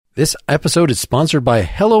This episode is sponsored by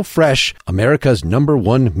HelloFresh, America's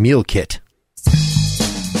 #1 meal kit.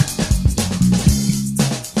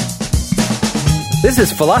 This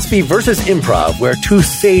is Philosophy versus Improv, where two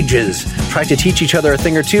sages try to teach each other a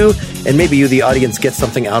thing or two, and maybe you, the audience, get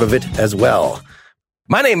something out of it as well.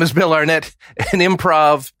 My name is Bill Arnett, an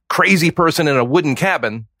improv crazy person in a wooden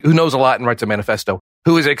cabin who knows a lot and writes a manifesto,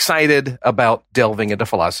 who is excited about delving into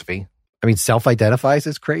philosophy. I mean, self-identifies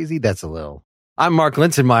as crazy? That's a little... I'm Mark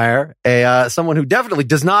Linsenmeyer, someone who definitely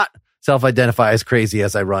does not self-identify as crazy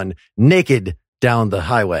as I run naked down the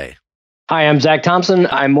highway. Hi, I'm Zach Thompson.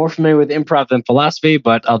 I'm more familiar with improv than philosophy,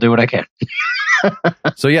 but I'll do what I can.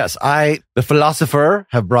 So yes, I, the philosopher,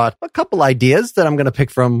 have brought a couple ideas that I'm going to pick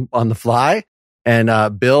from on the fly.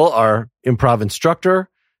 And Bill, our improv instructor,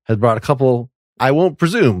 has brought a couple, I won't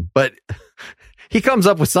presume, but he comes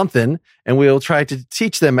up with something and we'll try to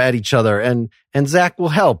teach them at each other. And Zach will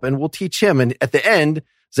help and we'll teach him. And at the end,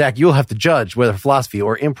 Zach, you'll have to judge whether philosophy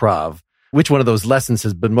or improv, which one of those lessons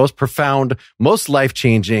has been most profound, most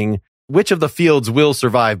life-changing, which of the fields will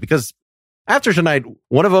survive. Because after tonight,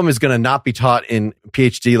 one of them is going to not be taught in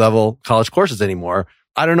PhD level college courses anymore.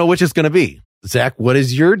 I don't know which it's going to be. Zach, what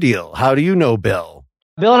is your deal? How do you know Bill?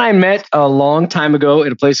 Bill and I met a long time ago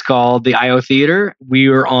at a place called the IO Theater. We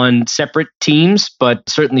were on separate teams, but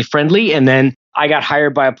certainly friendly. And then I got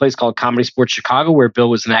hired by a place called Comedy Sports Chicago, where Bill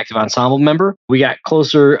was an active ensemble member. We got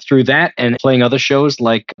closer through that and playing other shows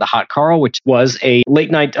like The Hot Carl, which was a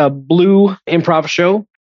late night blue improv show,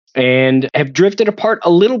 and have drifted apart a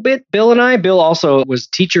little bit, Bill and I. Bill also was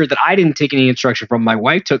a teacher that I didn't take any instruction from. My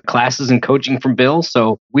wife took classes and coaching from Bill,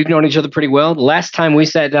 so we've known each other pretty well. The last time we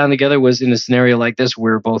sat down together was in a scenario like this. We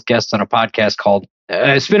were both guests on a podcast called,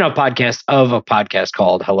 a spin-off podcast of a podcast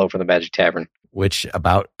called Hello from the Magic Tavern. Which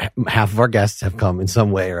about half of our guests have come in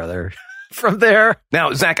some way or other from there.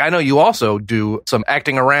 Now, Zach, I know you also do some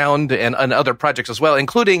acting around and other projects as well,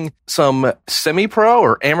 including some semi-pro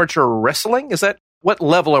or amateur wrestling. Is that, what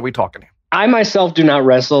level are we talking here? I myself do not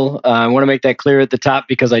wrestle. I want to make that clear at the top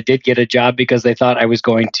because I did get a job because they thought I was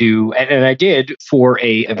going to, and I did, for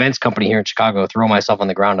a events company here in Chicago, throw myself on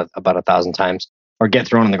the ground about 1,000 times, or get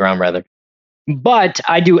thrown on the ground rather. But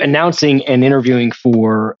I do announcing and interviewing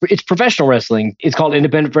for, it's professional wrestling. It's called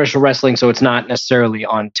independent professional wrestling, so it's not necessarily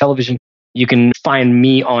on television. You can find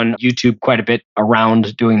me on YouTube quite a bit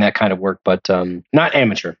around doing that kind of work, but not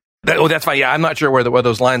amateur. That's fine. Yeah, I'm not sure where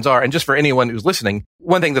those lines are. And just for anyone who's listening,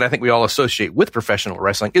 one thing that I think we all associate with professional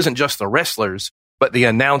wrestling isn't just the wrestlers, but the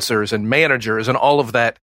announcers and managers and all of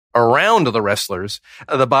that around the wrestlers,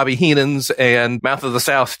 the Bobby Heenans and Mouth of the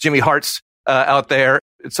South, Jimmy Hart's out there.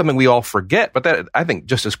 It's something we all forget, but that I think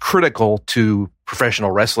just as critical to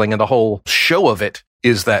professional wrestling and the whole show of it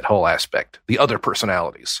is that whole aspect, the other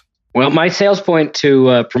personalities. Well, my sales point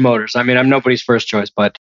to promoters, I mean, I'm nobody's first choice,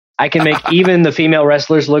 but I can make even the female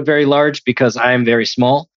wrestlers look very large because I am very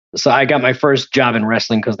small. So I got my first job in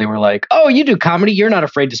wrestling because they were like, oh, you do comedy? You're not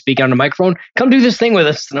afraid to speak on a microphone? Come do this thing with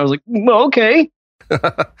us. And I was like, well, okay.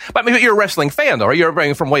 But I mean, you're a wrestling fan, though, right? You're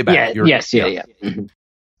bringing from way back. Yeah, yeah. Mm-hmm.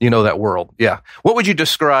 You know that world. Yeah. What would you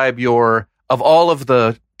describe of all of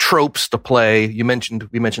the tropes to play? We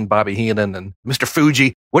mentioned Bobby Heenan and Mr.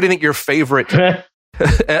 Fuji. What do you think your favorite,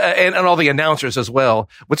 and all the announcers as well,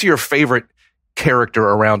 what's your favorite character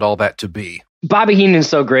around all that to be? Bobby Heenan is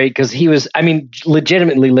so great because he was, I mean,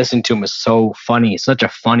 legitimately listening to him was so funny, such a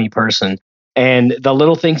funny person. And the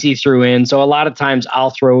little things he threw in. So a lot of times I'll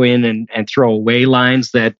throw in and throw away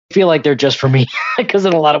lines that feel like they're just for me because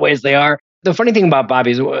in a lot of ways they are. The funny thing about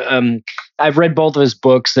Bobby is I've read both of his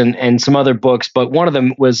books and some other books, but one of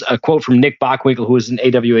them was a quote from Nick Bockwinkel, who was an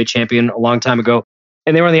AWA champion a long time ago.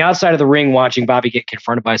 And they were on the outside of the ring watching Bobby get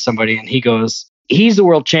confronted by somebody. And he goes, he's the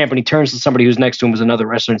world champ. And he turns to somebody who's next to him, was another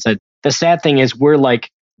wrestler, and said, the sad thing is we're like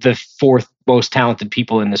the fourth most talented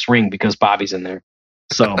people in this ring because Bobby's in there.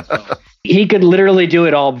 So he could literally do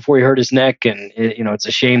it all before he hurt his neck. And, it's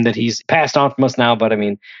a shame that he's passed on from us now.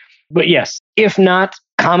 But yes, if not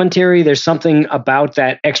commentary, there's something about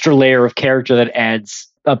that extra layer of character that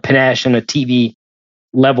adds a panache and a TV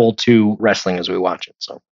level to wrestling as we watch it.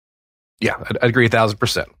 So, yeah, I agree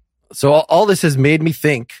 1,000%. So all this has made me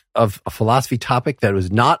think of a philosophy topic that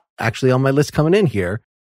was not actually on my list coming in here,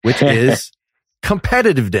 which is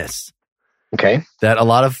competitiveness. Okay. That a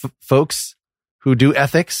lot of folks who do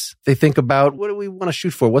ethics, they think about, what do we want to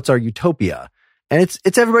shoot for? What's our utopia? And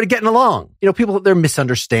it's everybody getting along. People, their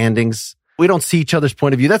misunderstandings. We don't see each other's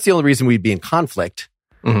point of view. That's the only reason we'd be in conflict.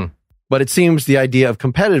 Mm-hmm. But it seems the idea of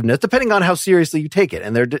competitiveness, depending on how seriously you take it,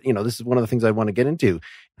 and this is one of the things I want to get into.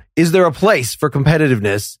 Is there a place for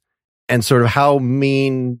competitiveness, and sort of how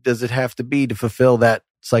mean does it have to be to fulfill that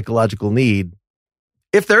psychological need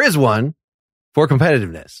if there is one, for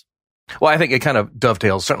competitiveness? Well, I think it kind of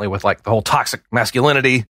dovetails certainly with like the whole toxic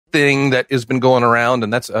masculinity thing that has been going around.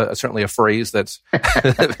 And that's certainly a phrase that's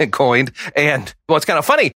been coined. And well, it's kind of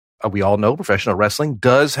funny. We all know professional wrestling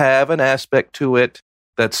does have an aspect to it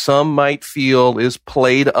that some might feel is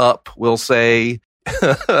played up, we'll say,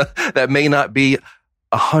 that may not be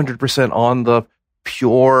 100% on the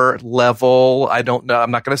pure level. I don't know.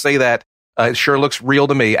 I'm not going to say that. It sure looks real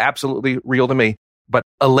to me. Absolutely real to me. But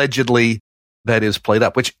allegedly, that is played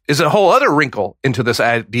up, which is a whole other wrinkle into this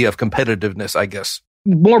idea of competitiveness, I guess.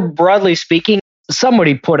 More broadly speaking,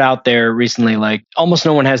 somebody put out there recently, like almost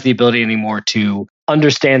no one has the ability anymore to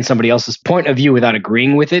understand somebody else's point of view without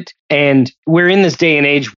agreeing with it. And we're in this day and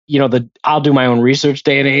age, the I'll do my own research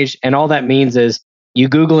day and age. And all that means is you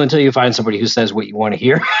Google until you find somebody who says what you want to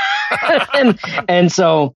hear. and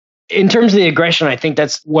so in terms of the aggression, I think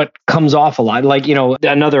that's what comes off a lot. Like,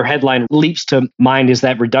 another headline leaps to mind is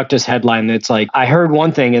that reductist headline that's like, I heard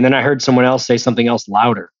one thing and then I heard someone else say something else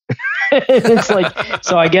louder. It's like,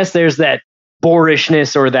 so I guess there's that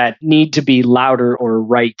boorishness or that need to be louder or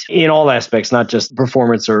right in all aspects, not just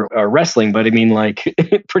performance or wrestling, but I mean, like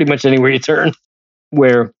pretty much anywhere you turn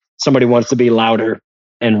where somebody wants to be louder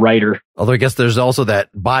and righter. Although I guess there's also that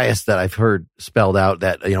bias that I've heard spelled out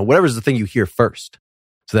that, whatever's the thing you hear first.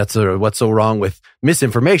 So that's what's so wrong with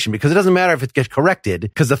misinformation, because it doesn't matter if it gets corrected,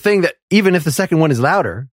 because the thing that, even if the second one is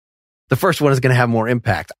louder, the first one is going to have more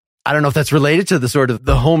impact. I don't know if that's related to the sort of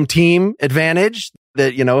the home team advantage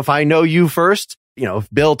that, if I know you first, if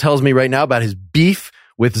Bill tells me right now about his beef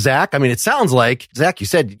with Zach, I mean, it sounds like, Zach, you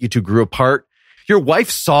said you two grew apart. Your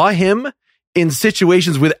wife saw him in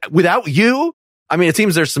situations without you. I mean, it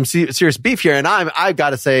seems there's some serious beef here, and I've got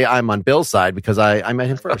to say I'm on Bill's side because I met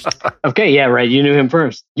him first. Okay, yeah, right. You knew him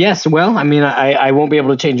first. Yes, well, I mean, I won't be able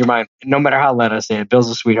to change your mind, no matter how loud I say it. Bill's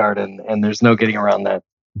a sweetheart, and there's no getting around that.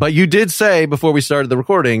 But you did say before we started the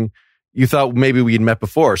recording, you thought maybe we'd met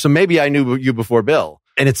before. So maybe I knew you before Bill,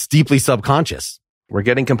 and it's deeply subconscious. We're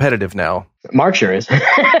getting competitive now. Mark sure is.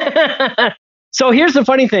 So here's the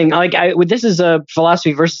funny thing, this is a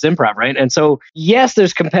philosophy versus improv, right? And so, yes,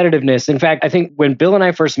 there's competitiveness. In fact, I think when Bill and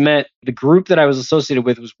I first met, the group that I was associated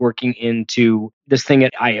with was working into this thing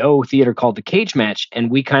at IO Theater called the Cage Match. And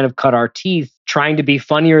we kind of cut our teeth trying to be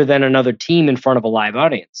funnier than another team in front of a live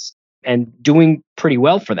audience and doing pretty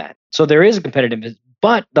well for that. So there is a competitiveness,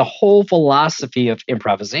 but the whole philosophy of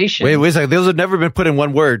improvisation. Wait a second. Those have never been put in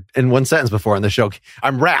one word, in one sentence before on the show.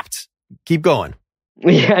 I'm wrapped. Keep going.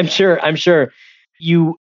 Yeah, I'm sure.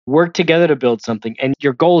 You work together to build something, and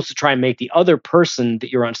your goal is to try and make the other person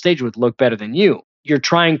that you're on stage with look better than you. You're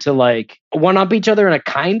trying to one-up each other in a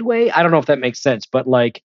kind way. I don't know if that makes sense, but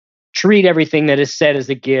treat everything that is said as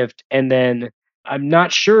a gift. And then I'm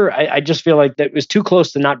not sure. I just feel like that was too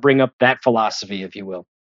close to not bring up that philosophy, if you will.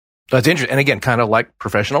 That's interesting. And again, kind of like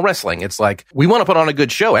professional wrestling. It's like, we want to put on a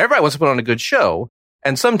good show. Everybody wants to put on a good show.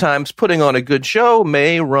 And sometimes putting on a good show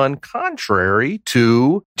may run contrary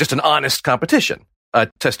to just an honest competition, a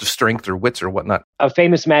test of strength or wits or whatnot. A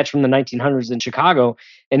famous match from the 1900s in Chicago,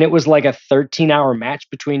 and it was like a 13-hour match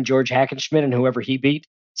between George Hackenschmidt and whoever he beat.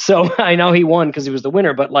 So I know he won because he was the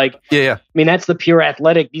winner, but yeah. I mean, that's the pure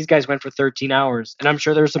athletic. These guys went for 13 hours, and I'm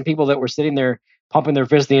sure there were some people that were sitting there pumping their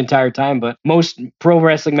fist the entire time, but most pro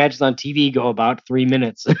wrestling matches on TV go about 3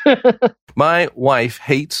 minutes. My wife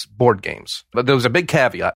hates board games, but there was a big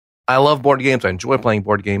caveat. I love board games. I enjoy playing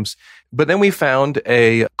board games. But then we found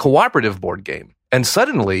a cooperative board game, and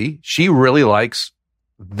suddenly she really likes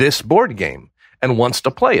this board game and wants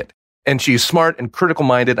to play it. And she's smart and critical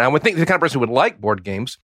minded. I would think the kind of person who would like board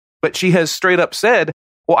games, but she has straight up said,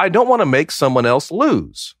 well, I don't want to make someone else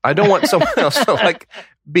lose. I don't want someone else to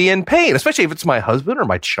be in pain, especially if it's my husband or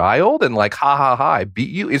my child and ha, I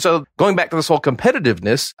beat you. And so going back to this whole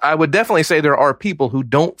competitiveness, I would definitely say there are people who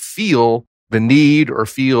don't feel the need or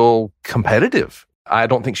feel competitive. I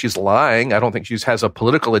don't think she's lying. I don't think she has a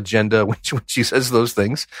political agenda when she says those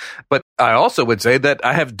things. But I also would say that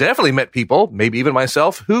I have definitely met people, maybe even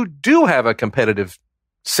myself, who do have a competitive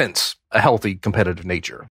sense, a healthy competitive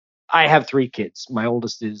nature. I have 3 kids. My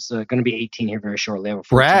oldest is going to be 18 here very shortly. I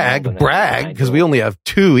have a brag, because we only have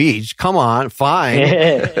 2 each. Come on, fine.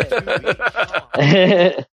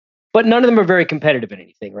 But none of them are very competitive in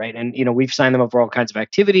anything, right? And, we've signed them up for all kinds of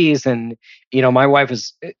activities. And, my wife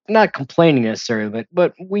is not complaining necessarily,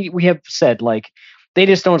 but we have said, they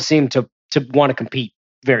just don't seem to want to compete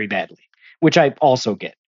very badly, which I also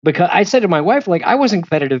get. Because I said to my wife, I wasn't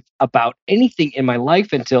competitive about anything in my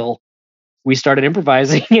life until we started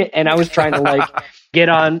improvising, and I was trying to get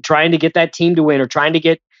on, trying to get that team to win or trying to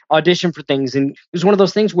get audition for things. And it was one of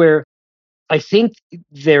those things where I think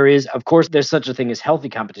there is, of course, there's such a thing as healthy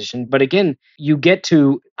competition. But again, you get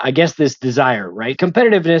to, I guess, this desire, right?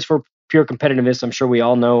 Competitiveness for pure competitiveness. I'm sure we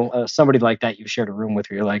all know somebody like that you've shared a room with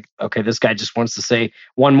where you're like, okay, this guy just wants to say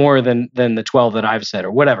one more than the 12 that I've said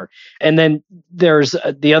or whatever. And then there's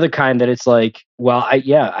the other kind that it's like, well,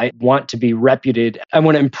 I want to be reputed. I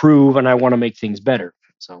want to improve and I want to make things better.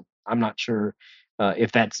 So I'm not sure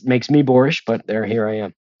if that makes me boorish, but here I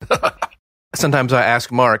am. Sometimes I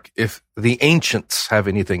ask Mark if the ancients have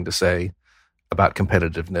anything to say about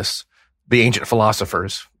competitiveness, the ancient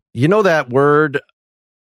philosophers. You know that word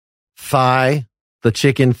thigh, the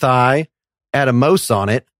chicken thigh, add a mos on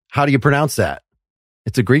it. How do you pronounce that?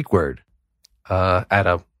 It's a Greek word.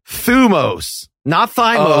 Thumos, not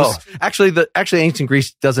thymos. Oh. Actually, ancient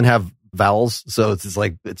Greece doesn't have vowels, so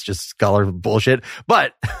it's just scholar bullshit.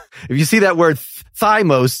 But if you see that word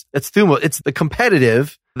thymos, it's thumos. It's the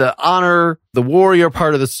competitive, the honor, the warrior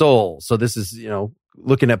part of the soul. So this is,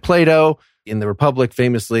 looking at Plato in the Republic,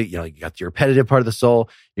 famously, you got your repetitive part of the soul,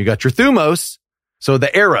 you got your thumos, so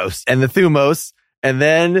the eros and the thumos, and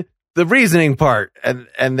then the reasoning part, and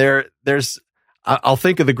there's. I'll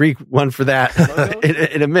think of the Greek one for that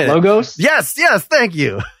in a minute. Logos? Yes, thank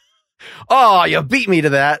you. Oh, you beat me to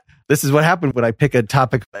that. This is what happened when I pick a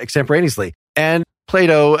topic extemporaneously. And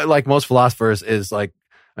Plato, like most philosophers, is like,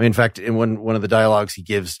 in fact, in one of the dialogues, he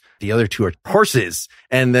gives the other two are horses,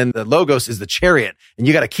 and then the logos is the chariot. And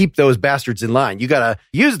you got to keep those bastards in line. You got to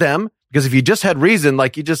use them, because if you just had reason,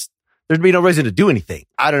 there'd be no reason to do anything.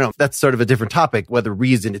 I don't know. That's sort of a different topic, whether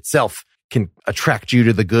reason itself can attract you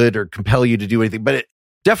to the good or compel you to do anything. But it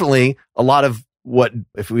definitely, a lot of what,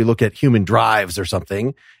 if we look at human drives or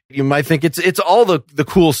something, you might think it's all the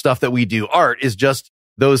cool stuff that we do. Art is just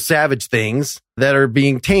those savage things that are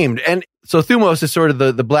being tamed. And so thumos is sort of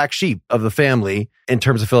the black sheep of the family in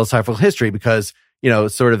terms of philosophical history, because,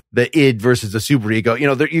 sort of the id versus the superego,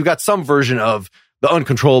 you've got some version of the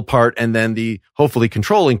uncontrolled part and then the hopefully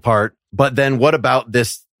controlling part. But then what about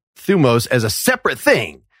this thumos as a separate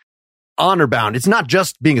thing? Honor bound. It's not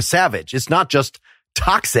just being a savage. It's not just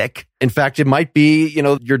toxic. In fact, it might be,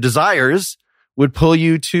 your desires would pull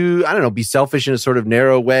you to, be selfish in a sort of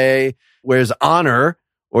narrow way, whereas honor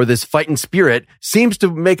or this fighting spirit seems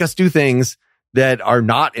to make us do things that are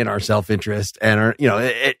not in our self-interest and are,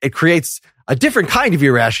 it creates a different kind of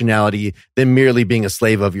irrationality than merely being a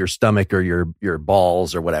slave of your stomach or your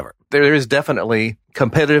balls or whatever. There is definitely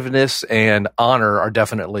competitiveness and honor are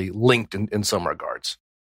definitely linked in some regards.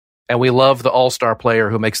 And we love the all-star player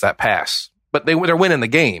who makes that pass. But they're winning the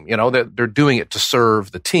game. They're doing it to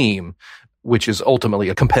serve the team, which is ultimately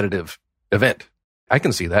a competitive event. I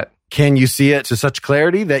can see that. Can you see it to such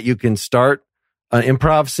clarity that you can start an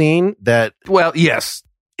improv scene that, well, yes,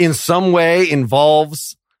 in some way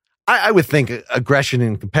involves, I would think aggression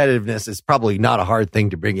and competitiveness is probably not a hard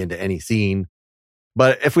thing to bring into any scene.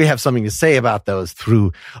 But if we have something to say about those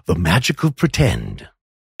through the magical pretend.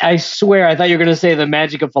 I swear, I thought you were going to say the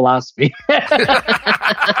magic of philosophy.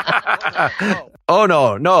 Oh,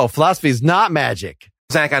 no. Philosophy is not magic.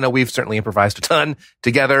 Zach, I know we've certainly improvised a ton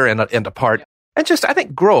together and apart. And just, I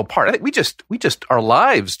think, grow apart. I think we just, our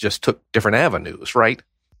lives just took different avenues, right?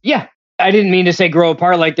 Yeah. I didn't mean to say grow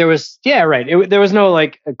apart. Like there was, yeah, right. There was no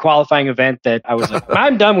a qualifying event that I was like,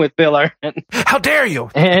 I'm done with Bill. How dare you?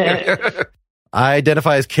 I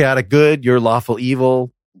identify as chaotic good. You're lawful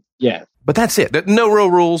evil. Yeah. But that's it. No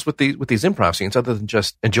real rules with these improv scenes other than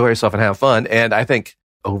just enjoy yourself and have fun. And I think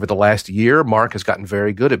over the last year, Mark has gotten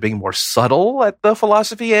very good at being more subtle at the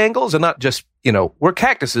philosophy angles and not just, we're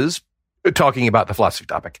cactuses talking about the philosophy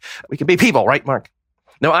topic. We can be people, right, Mark?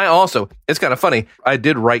 No, it's kind of funny. I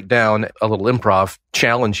did write down a little improv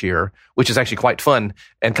challenge here, which is actually quite fun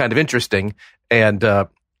and kind of interesting. And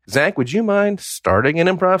Zach, would you mind starting an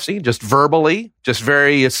improv scene just verbally, just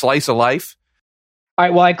very slice of life? All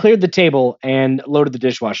right, well, I cleared the table and loaded the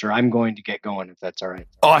dishwasher. I'm going to get going if that's all right.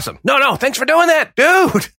 Awesome. No, thanks for doing that,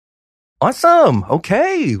 dude. Awesome.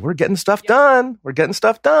 Okay, we're getting stuff done.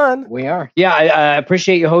 We are. Yeah, I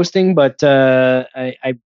appreciate you hosting, but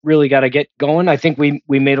I really got to get going. I think we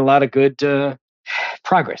made a lot of good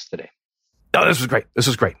progress today. Oh, this was great.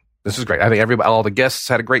 I think all the guests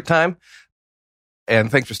had a great time. And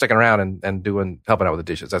thanks for sticking around and helping out with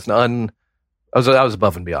the dishes. I was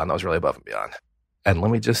above and beyond. I was really above and beyond. And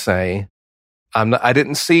let me just say, I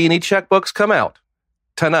didn't see any checkbooks come out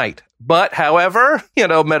tonight. But however,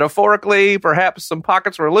 metaphorically, perhaps some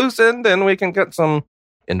pockets were loosened and we can get some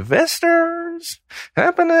investors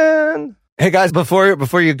happening. Hey guys,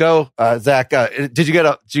 before you go, Zach, did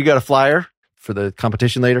you get a flyer for the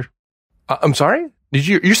competition later? I'm sorry?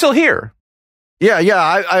 You're still here? Yeah.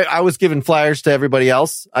 I was giving flyers to everybody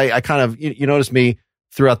else. I kind of, you noticed me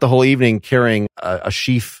throughout the whole evening carrying a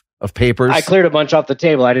sheaf of papers. I cleared a bunch off the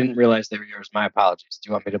table. I didn't realize they were yours. My apologies. Do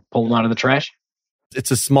you want me to pull them out of the trash?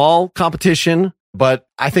 It's a small competition, but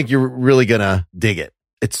I think you're really going to dig it.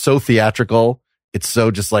 It's so theatrical. It's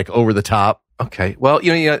so just like over the top. Okay. Well,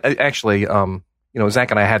 actually,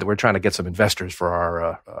 Zach and I we're trying to get some investors for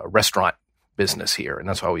our restaurant business here. And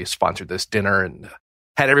that's why we sponsored this dinner and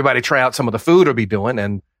had everybody try out some of the food we'll be doing.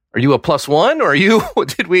 And are you a +1 or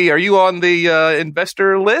are you on the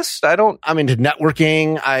investor list? I'm into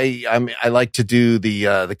networking. I like to do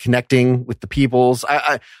the connecting with the peoples.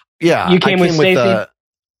 You came with Stacy?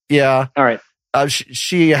 Yeah. All right.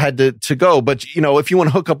 She had to go, but if you want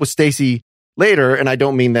to hook up with Stacy later, and I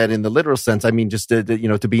don't mean that in the literal sense, I mean just to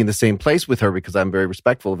be in the same place with her because I'm very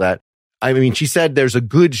respectful of that. I mean, she said there's a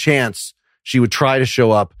good chance she would try to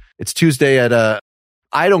show up. It's Tuesday at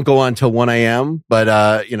I don't go on until 1 a.m., but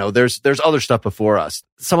there's other stuff before us.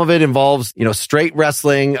 Some of it involves straight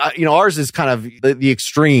wrestling. Ours is kind of the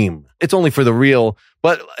extreme. It's only for the real,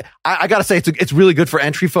 but I gotta say it's really good for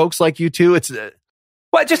entry folks like you two. It's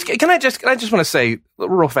well, I just want to say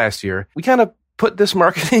real fast here. We kind of put this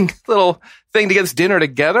marketing little thing to get this dinner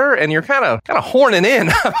together, and you're kind of horning in.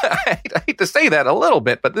 I hate to say that a little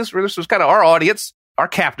bit, but this was kind of our audience, our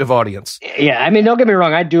captive audience. Yeah, I mean, don't get me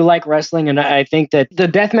wrong. I do like wrestling, and I think that the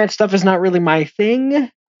deathmatch stuff is not really my thing.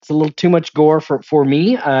 It's a little too much gore for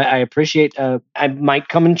me. I appreciate. I might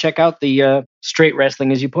come and check out the straight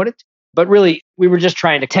wrestling, as you put it. But really, we were just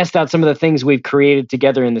trying to test out some of the things we've created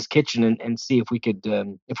together in this kitchen and see if we could,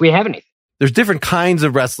 if we have anything. There's different kinds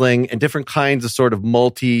of wrestling and different kinds of sort of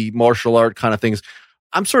multi-martial art kind of things.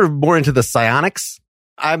 I'm sort of more into the psionics.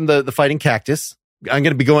 I'm the fighting cactus. I'm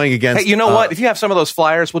going to be going against... Hey, you know what? If you have some of those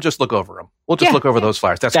flyers, we'll just look over them. We'll just look over those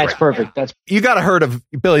flyers. That's great. Perfect. You got to heard of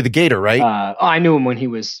Billy the Gator, right? I knew him when he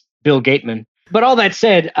was Bill Gateman. But all that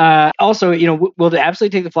said, also, we'll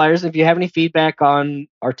absolutely take the flyers. If you have any feedback on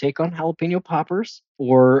our take on jalapeno poppers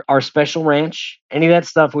or our special ranch, any of that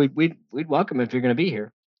stuff, we'd welcome if you're going to be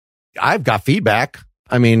here. I've got feedback.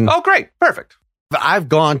 I mean, oh, great, perfect. I've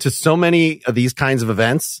gone to so many of these kinds of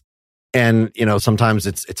events, and sometimes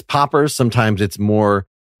it's poppers, sometimes it's more.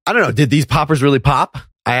 I don't know. Did these poppers really pop?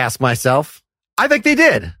 I ask myself. I think they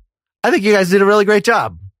did. I think you guys did a really great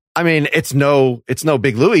job. I mean, it's no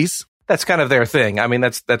Big Louie's. That's kind of their thing. I mean,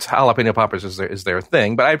 that's jalapeno poppers is their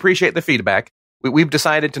thing. But I appreciate the feedback. We've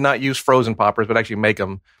decided to not use frozen poppers, but actually make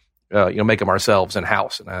them ourselves in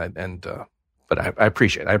house. But I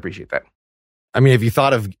appreciate that. I mean, have you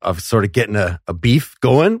thought of sort of getting a beef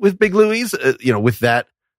going with Big Louie's? With that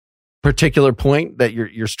particular point that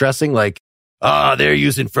you're stressing, like, they're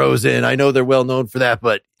using frozen. I know they're well known for that,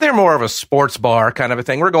 but they're more of a sports bar kind of a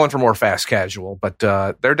thing. We're going for more fast casual, but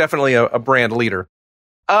they're definitely a brand leader.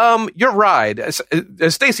 Your ride. Has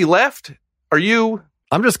Stacy left? Are you?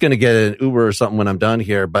 I'm just going to get an Uber or something when I'm done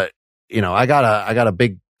here, but I got a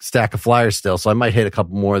big stack of flyers still, so I might hit a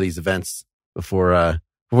couple more of these events before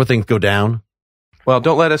things go down. Well,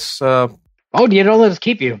 don't let us. Don't let us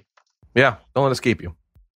keep you. Yeah, don't let us keep you.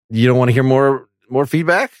 You don't want to hear more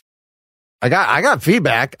feedback? I got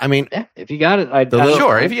feedback. I mean, if you got it,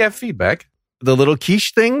 sure. If you have feedback, the little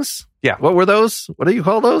quiche things. Yeah. What were those? What do you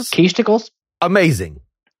call those? Quicheticles. Amazing.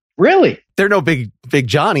 Really? They're no big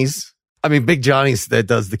Johnny's. I mean, Big Johnny's that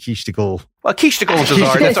does the quicheticle. Well, quicheticles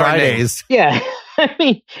is our days. Yeah. I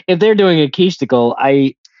mean, if they're doing a quicheticle,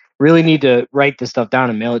 I really need to write this stuff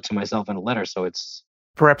down and mail it to myself in a letter. So it's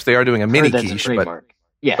perhaps they are doing a mini quiche, but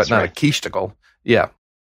not a quicheticle. Yeah.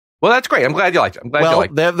 Well, that's great. I'm glad you liked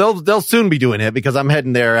it. They'll soon be doing it because I'm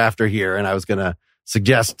heading there after here, and I was gonna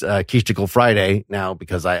suggest Quicheticle Friday now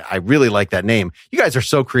because I really like that name. You guys are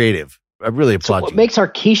so creative. I really applaud you. What makes our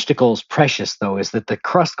quicheticles precious, though, is that the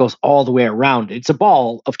crust goes all the way around. It's a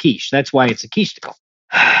ball of quiche. That's why it's a quicheticle.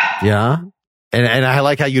 Yeah, and I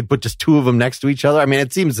like how you'd put just two of them next to each other. I mean,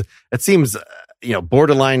 it seems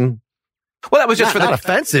borderline. Well, that was just not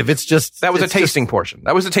offensive. It's just that was a tasting portion.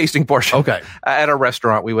 That was a tasting portion. Okay. At a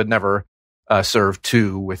restaurant, we would never serve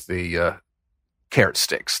two with the carrot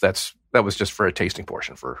sticks. That was just for a tasting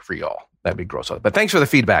portion for y'all. That'd be gross. But thanks for the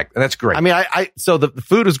feedback. And that's great. I mean, so the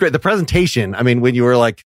food was great. The presentation, I mean, when you were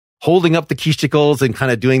like holding up the quicheticles and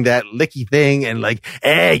kind of doing that licky thing and like,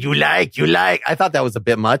 hey, you like, I thought that was a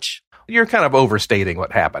bit much. You're kind of overstating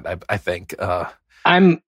what happened, I think.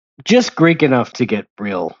 I'm just Greek enough to get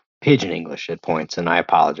real Pigeon English at points, and I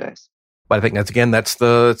apologize. But I think that's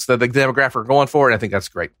the demographic we're going for, and I think that's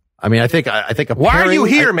great. I mean, I think why are you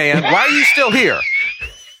here, man? Why are you still here?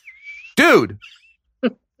 Dude,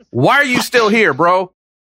 why are you still here, bro?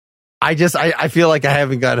 I feel like I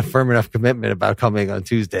haven't got a firm enough commitment about coming on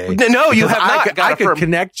Tuesday. No, you have not. I could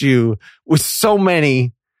connect you with so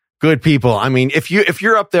many good people. I mean, if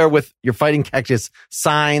you're up there with your Fighting Cactus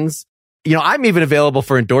signs, I'm even available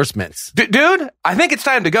for endorsements. Dude, I think it's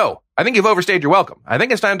time to go. I think you've overstayed your welcome. I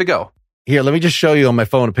think it's time to go. Here, let me just show you on my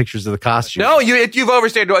phone pictures of the costume. No, you've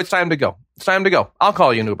overstayed. It's time to go. It's time to go. I'll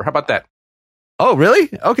call you an Uber. How about that? Oh, really?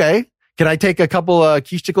 Okay. Can I take a couple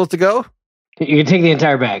Quicheticles to go? You can take the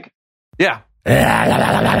entire bag. Yeah.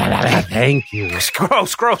 Thank you. It's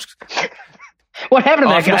gross. What happened to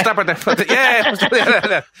that guy? We'll stop right there.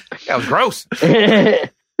 Yeah, that was gross.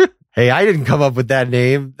 Hey, I didn't come up with that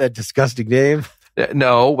name, that disgusting name.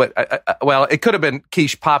 No, but well, it could have been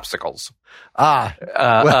quiche popsicles.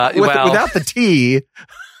 Without the T,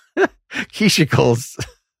 Quicheticles.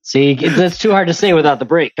 See, that's too hard to say without the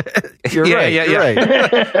break. You're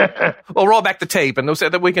right. We'll roll back the tape and so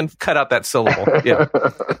that we can cut out that syllable. Yeah.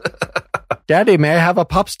 Daddy, may I have a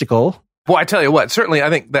popsicle? Well, I tell you what, certainly I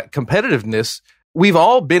think that competitiveness, we've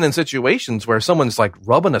all been in situations where someone's like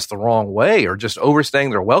rubbing us the wrong way or just overstaying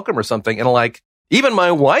their welcome or something. And like, even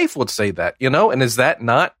my wife would say that, and is that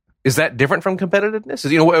different from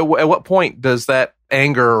competitiveness? At what point does that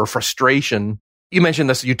anger or frustration, you mentioned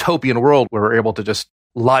this utopian world where we're able to just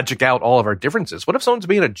logic out all of our differences. What if someone's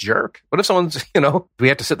being a jerk? What if someone's, do we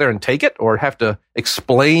have to sit there and take it or have to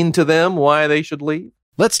explain to them why they should leave?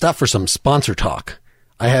 Let's stop for some sponsor talk.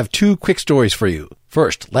 I have 2 quick stories for you.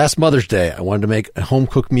 First, last Mother's Day, I wanted to make a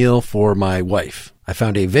home-cooked meal for my wife. I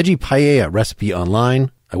found a veggie paella recipe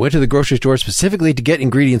online. I went to the grocery store specifically to get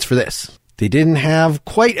ingredients for this. They didn't have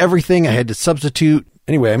quite everything. I had to substitute.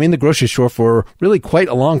 Anyway, I'm in the grocery store for really quite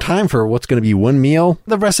a long time for what's going to be one meal.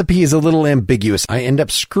 The recipe is a little ambiguous. I end up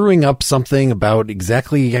screwing up something about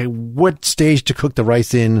exactly what stage to cook the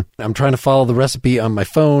rice in. I'm trying to follow the recipe on my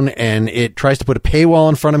phone, and it tries to put a paywall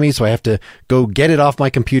in front of me, so I have to go get it off my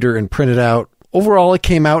computer and print it out. Overall, it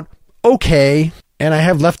came out okay, and I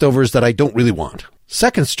have leftovers that I don't really want.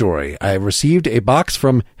 Second story, I received a box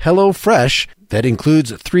from HelloFresh that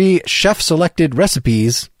includes 3 chef-selected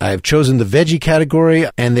recipes. I've chosen the veggie category,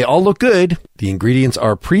 and they all look good. The ingredients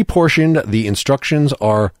are pre-portioned, the instructions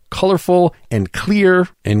are colorful and clear,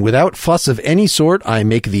 and without fuss of any sort, I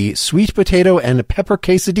make the sweet potato and pepper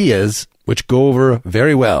quesadillas, which go over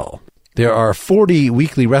very well. There are 40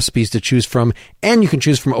 weekly recipes to choose from, and you can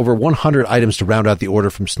choose from over 100 items to round out the order,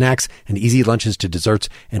 from snacks and easy lunches to desserts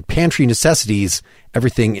and pantry necessities.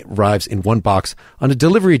 Everything arrives in one box on a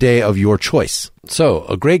delivery day of your choice. So,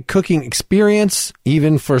 a great cooking experience,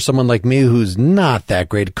 even for someone like me who's not that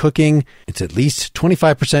great at cooking. It's at least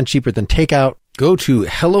 25% cheaper than takeout. Go to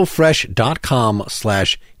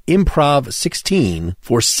hellofresh.com/improv16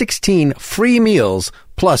 for 16 free meals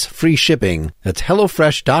plus free shipping. That's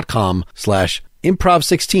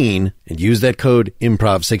hellofresh.com/improv16 and use that code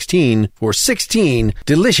improv16 for 16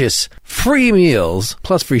 delicious free meals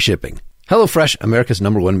plus free shipping. HelloFresh, America's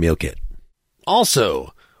 #1 meal kit.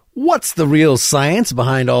 Also, what's the real science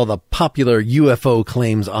behind all the popular UFO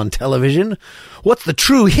claims on television? What's the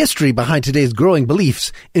true history behind today's growing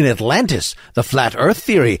beliefs in Atlantis, the flat earth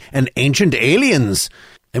theory, and ancient aliens?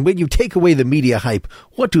 And when you take away the media hype,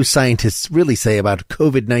 what do scientists really say about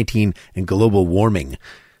COVID-19 and global warming?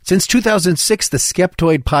 Since 2006, the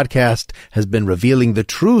Skeptoid podcast has been revealing the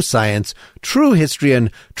true science, true history, and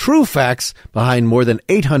true facts behind more than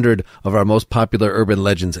 800 of our most popular urban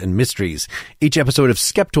legends and mysteries. Each episode of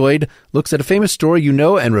Skeptoid looks at a famous story you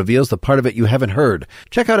know and reveals the part of it you haven't heard.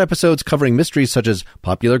 Check out episodes covering mysteries such as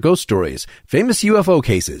popular ghost stories, famous UFO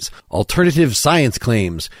cases, alternative science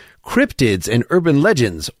claims, cryptids and urban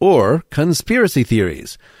legends, or conspiracy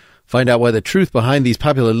theories. Find out why the truth behind these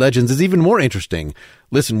popular legends is even more interesting.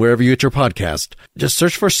 Listen wherever you get your podcast. Just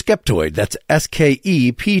search for Skeptoid, that's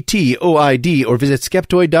SKEPTOID, or visit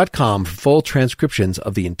Skeptoid.com for full transcriptions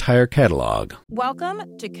of the entire catalog.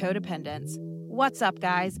 Welcome to Codependence. What's up,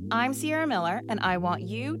 guys? I'm Sierra Miller, and I want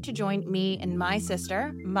you to join me and my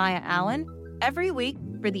sister, Maya Allen, every week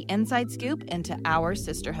for the inside scoop into our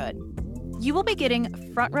sisterhood. You will be getting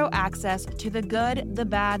front row access to the good, the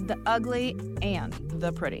bad, the ugly, and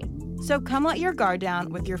the pretty. So come let your guard down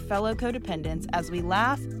with your fellow codependents as we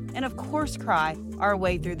laugh and, of course, cry our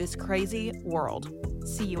way through this crazy world.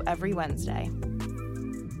 See you every Wednesday.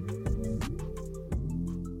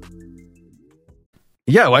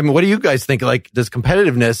 Yeah, I mean, what do you guys think? Like, does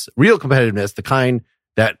competitiveness, real competitiveness, the kind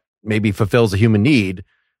that maybe fulfills a human need,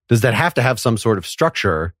 does that have to have some sort of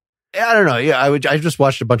structure? I don't know. Yeah, I just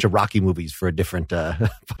watched a bunch of Rocky movies for a different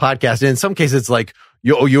podcast. And in some cases, it's like,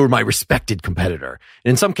 you're my respected competitor.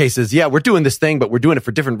 And in some cases, yeah, we're doing this thing, but we're doing it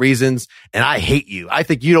for different reasons. And I hate you. I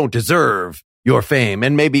think you don't deserve your fame.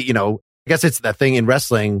 And maybe, I guess it's that thing in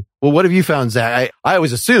wrestling. Well, what have you found, Zach? I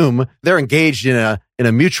always assume they're engaged in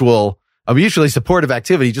a mutually supportive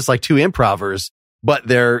activity, just like two improvers, but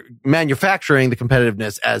they're manufacturing the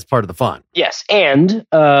competitiveness as part of the fun. Yes. And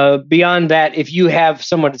beyond that, if you have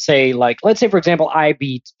someone to say, like, let's say, for example, I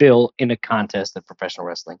beat Bill in a contest of professional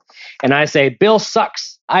wrestling, and I say, Bill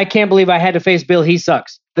sucks. I can't believe I had to face Bill. He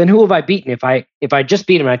sucks. Then who have I beaten if I just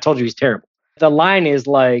beat him and I told you he's terrible? The line is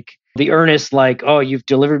like the earnest, like, oh, you've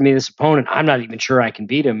delivered me this opponent. I'm not even sure I can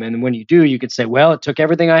beat him. And when you do, you could say, well, it took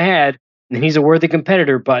everything I had, and he's a worthy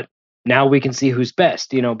competitor, but now we can see who's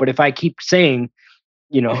best, But if I keep saying,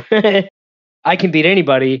 I can beat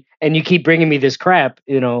anybody, and you keep bringing me this crap,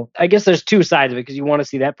 I guess there's two sides of it because you want to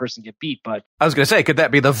see that person get beat. But I was going to say, could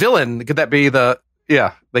that be the villain? Could that be the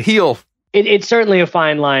heel? It's certainly a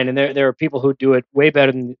fine line, and there are people who do it way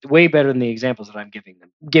better than the examples that I'm giving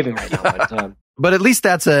right now. But at least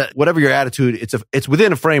that's whatever your attitude, it's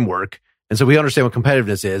within a framework, and so we understand what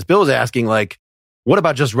competitiveness is. Bill was asking, like, what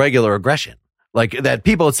about just regular aggression? Like that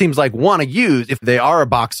people, it seems like, want to use, if they are a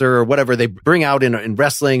boxer or whatever, they bring out in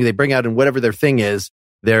wrestling, they bring out in whatever their thing is,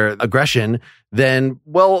 their aggression, then,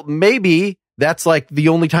 well, maybe that's like the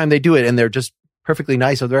only time they do it and they're just perfectly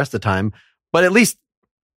nice the rest of the time. But at least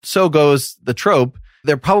so goes the trope.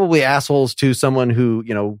 They're probably assholes to someone who,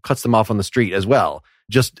 cuts them off on the street as well.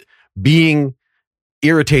 Just being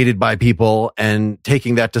irritated by people and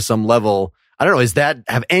taking that to some level. I don't know. Does that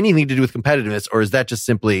have anything to do with competitiveness, or is that just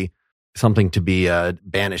simply something to be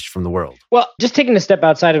banished from the world? Well, just taking a step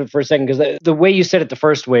outside of it for a second, because the way you said it the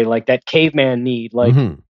first way, like that caveman need, like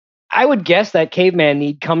I would guess that caveman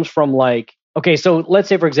need comes from like, okay, so let's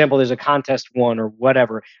say, for example, there's a contest won or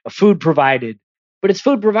whatever, a food provided, but it's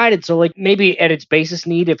food provided. So like maybe at its basis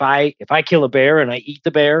need, if I kill a bear and I eat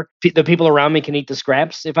the bear, the people around me can eat the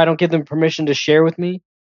scraps if I don't give them permission to share with me.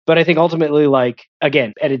 But I think ultimately, like,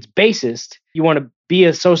 again, at its basis, you want to be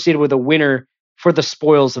associated with a winner for the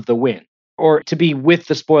spoils of the win, or to be with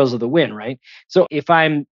the spoils of the win, right? So if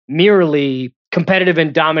I'm merely competitive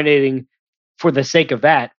and dominating for the sake of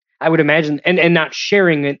that, I would imagine, and not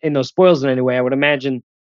sharing in those spoils in any way, I would imagine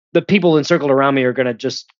the people encircled around me are going to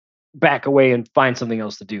just back away and find something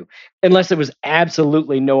else to do. Unless it was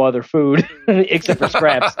absolutely no other food except for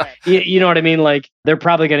scraps. You know what I mean? Like, they're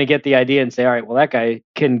probably going to get the idea and say, all right, well, that guy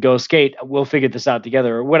can go skate. We'll figure this out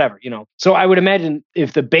together, or whatever, So I would imagine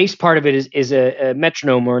if the base part of it is a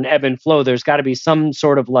metronome or an ebb and flow, there's got to be some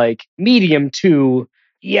sort of like medium to,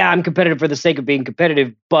 I'm competitive for the sake of being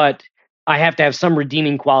competitive, but I have to have some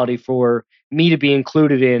redeeming quality for me to be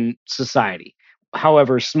included in society,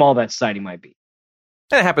 however small that society might be.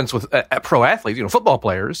 And it happens with pro athletes, football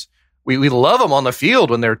players. We love them on the field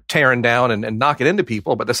when they're tearing down and knocking into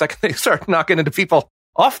people. But the second they start knocking into people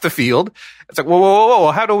off the field, it's like,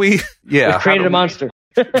 whoa, how do we? Yeah, we created a monster.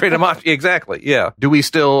 Create a monster, exactly. Yeah. Do we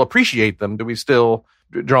still appreciate them? Do we still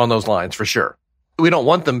draw on those lines? For sure. We don't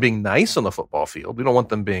want them being nice on the football field. We don't want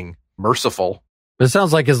them being merciful. But it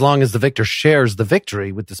sounds like as long as the victor shares the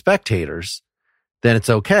victory with the spectators, then it's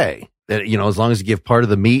okay. That, as long as you give part of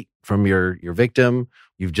the meat from your victim,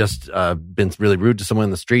 you've just been really rude to someone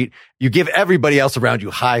in the street, you give everybody else around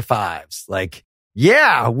you high fives. Like,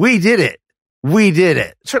 yeah, we did it. We did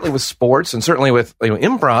it. Certainly with sports, and certainly with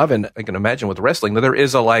improv, and I can imagine with wrestling, that there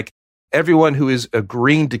is everyone who is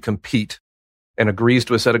agreeing to compete and agrees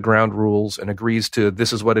to a set of ground rules and agrees to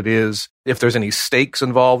this is what it is. If there's any stakes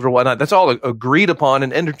involved or whatnot, that's all agreed upon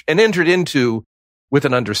and entered into with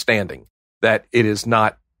an understanding that it is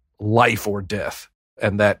not life or death,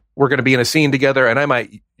 and that we're going to be in a scene together, and I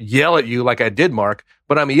might yell at you like I did, Mark,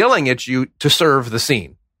 but I'm yelling at you to serve the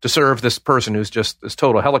scene, to serve this person who's just this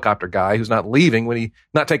total helicopter guy who's not leaving when he's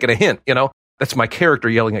not taking a hint. That's my character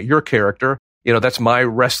yelling at your character. That's my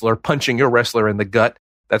wrestler punching your wrestler in the gut.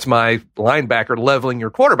 That's my linebacker leveling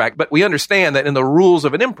your quarterback. But we understand that in the rules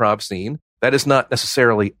of an improv scene, that is not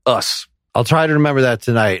necessarily us. I'll try to remember that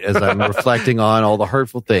tonight as I'm reflecting on all the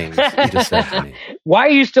hurtful things you just said to me. Why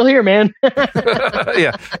are you still here, man?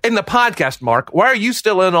 Yeah. In the podcast, Mark, why are you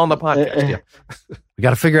still in on the podcast? Yeah. We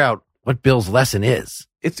got to figure out what Bill's lesson is.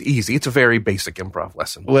 It's easy. It's a very basic improv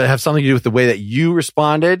lesson. Will it have something to do with the way that you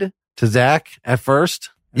responded to Zach at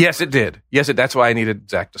first? Yes, it did. That's why I needed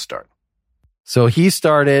Zach to start. So he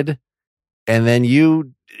started, and then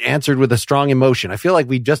you answered with a strong emotion. I feel like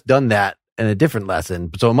we just done that in a different lesson,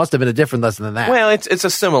 so it must have been a different lesson than that. Well, it's a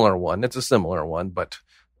similar one. But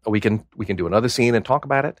we can do another scene and talk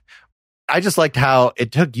about it. I just liked how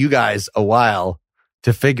it took you guys a while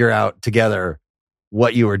to figure out together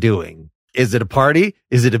what you were doing. Is it a party?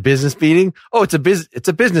 Is it a business meeting? Oh, it's a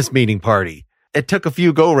business meeting party. It took a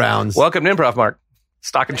few go rounds. Welcome to improv, Mark.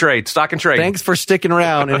 Stock and trade. Thanks for sticking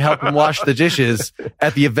around and helping wash the dishes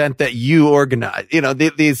at the event that you organize. You know,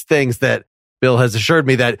 these things that Bill has assured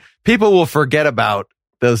me that people will forget about,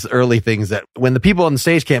 those early things that when the people on the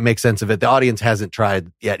stage can't make sense of it, the audience hasn't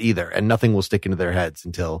tried yet either, and nothing will stick into their heads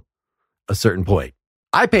until a certain point.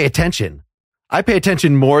 I pay attention. I pay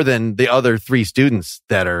attention more than the other 3 students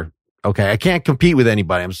that are, okay, I can't compete with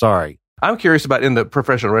anybody. I'm sorry. I'm curious about in the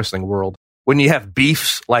professional wrestling world, when you have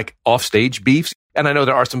beefs, like offstage beefs, and I know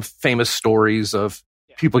there are some famous stories of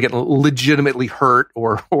people getting legitimately hurt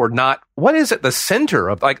or not. What is at the center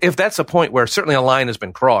of, like, if that's a point where certainly a line has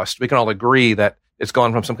been crossed, we can all agree that it's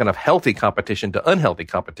gone from some kind of healthy competition to unhealthy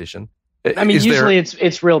competition. I mean, usually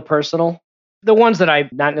it's real personal. The ones that I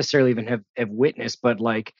not necessarily even have witnessed, but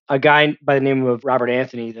like a guy by the name of Robert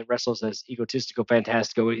Anthony that wrestles as Egotistico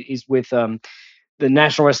Fantastico. He's with the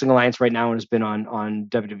National Wrestling Alliance right now and has been on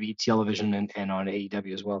WWE television and on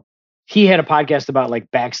AEW as well. He had a podcast about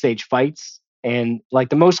like backstage fights, and like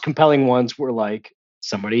the most compelling ones were like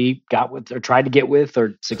somebody got with or tried to get with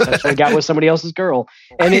or successfully got with somebody else's girl.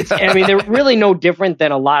 And they're really no different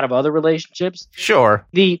than a lot of other relationships. Sure.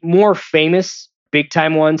 The more famous big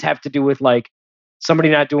time ones have to do with like somebody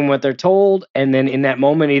not doing what they're told. And then in that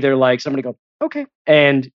moment, either like somebody go, okay,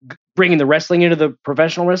 and bringing the wrestling into the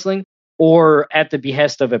professional wrestling, or at the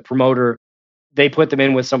behest of a promoter, they put them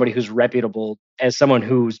in with somebody who's reputable as someone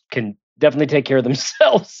who can definitely take care of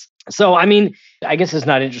themselves. So, I mean, I guess it's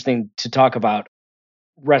not interesting to talk about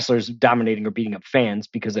wrestlers dominating or beating up fans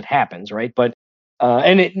because it happens, right? But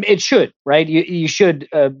and it should, right? You should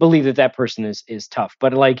believe that person is tough.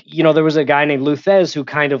 But like, you know, there was a guy named Luthez who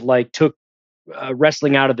kind of like took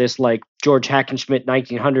wrestling out of this like George Hackenschmidt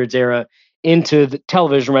 1900s era into the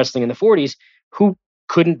television wrestling in the 40s, who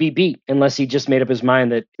couldn't be beat unless he just made up his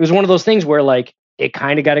mind that it was one of those things where like it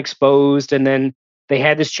kind of got exposed, and then they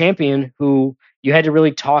had this champion who you had to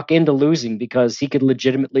really talk into losing because he could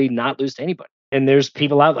legitimately not lose to anybody. And there's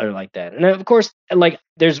people out there like that. And of course, like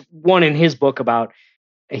there's one in his book about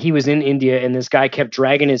he was in India and this guy kept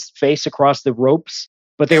dragging his face across the ropes,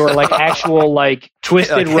 but they were like actual like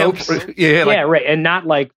twisted ropes. Yeah, right. And not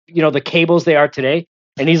like, you know, the cables they are today.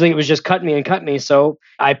 And he's like, it was just cut me. So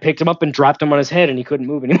I picked him up and dropped him on his head and he couldn't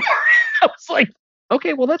move anymore. I was like,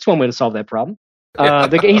 okay, well, that's one way to solve that problem.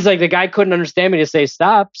 He's like, the guy couldn't understand me to say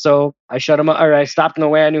stop. So I shut him up, or I stopped him the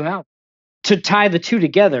way I knew how. To tie the two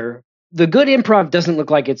together, the good improv doesn't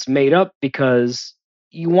look like it's made up because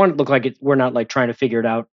you want it to look like we're not like trying to figure it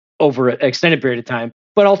out over an extended period of time.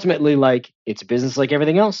 But ultimately, like, it's a business like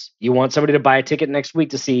everything else. You want somebody to buy a ticket next week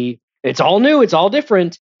to see, it's all new, it's all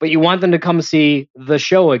different, but you want them to come see the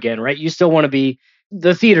show again, right? You still want to be,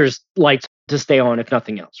 the theater's like to stay on, if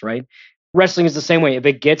nothing else, right? Wrestling is the same way. If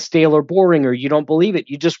it gets stale or boring or you don't believe it,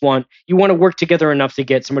 you want to work together enough to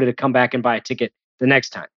get somebody to come back and buy a ticket the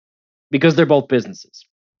next time because they're both businesses.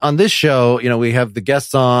 On this show, you know, we have the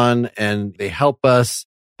guests on and they help us,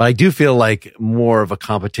 but I do feel like more of a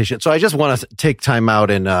competition. So I just want to take time out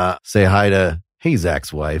and say hi to, hey,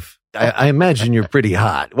 Zach's wife. I imagine you're pretty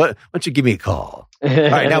hot. Why don't you give me a call? All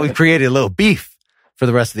right, now we've created a little beef for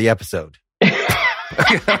the rest of the episode.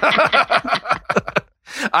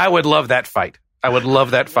 I would love that fight. I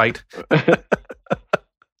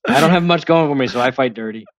don't have much going for me, so I fight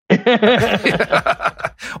dirty.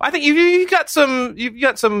 I think you've got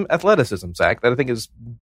some athleticism, Zach, that I think is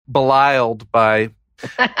belied by.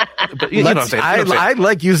 But you know what I'm saying. I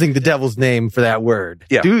like using the devil's name for that word.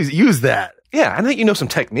 Yeah, use that. Yeah, I think you know some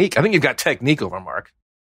technique. I think you've got technique over Mark.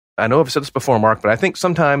 I know I've said this before, Mark, but I think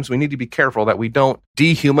sometimes we need to be careful that we don't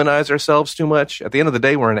dehumanize ourselves too much. At the end of the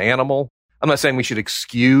day, we're an animal. I'm not saying we should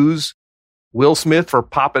excuse Will Smith for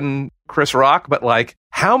popping Chris Rock, but like,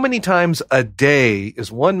 how many times a day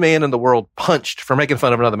is one man in the world punched for making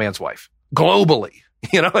fun of another man's wife? Globally.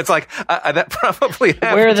 You know, it's like, that probably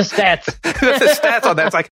happened. Where are the stats? The stats on that.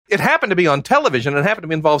 It's like, it happened to be on television and it happened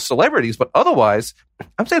to involve celebrities, but otherwise,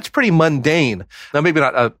 I'm saying it's pretty mundane. Now, maybe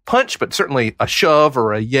not a punch, but certainly a shove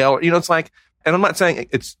or a yell. You know, it's like, and I'm not saying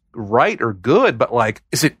it's right or good, but like,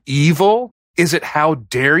 is it evil? Is it how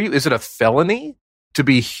dare you? Is it a felony to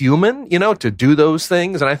be human, you know, to do those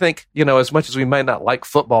things? And I think, you know, as much as we might not like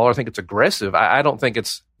football or think it's aggressive, I don't think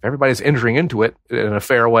it's, everybody's entering into it in a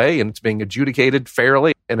fair way and it's being adjudicated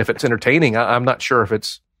fairly. And if it's entertaining, I'm not sure if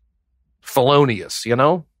it's felonious, you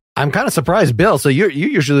know? I'm kind of surprised, Bill. So you're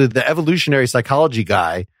usually the evolutionary psychology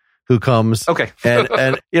guy who comes. Okay.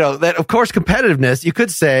 and you know, that of course, competitiveness, you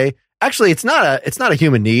could say, actually, it's not a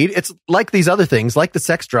human need. It's like these other things, like the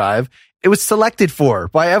sex drive. It was selected for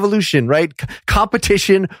by evolution, right?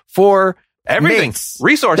 Competition for everything, mates.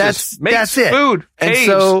 resources, mates, that's it. food, and caves.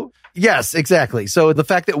 so Yes, exactly. So the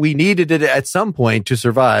fact that we needed it at some point to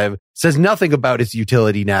survive says nothing about its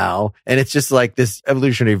utility now. And it's just like this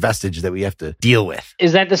evolutionary vestige that we have to deal with.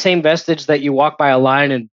 Is that the same vestige that you walk by a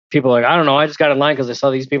line and people are like, I don't know, I just got in line because I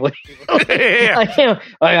saw these people. I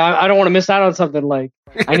don't want to miss out on something. Like,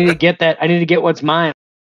 I need to get that. I need to get what's mine.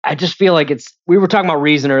 I just feel like we were talking about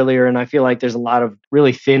reason earlier, and I feel like there's a lot of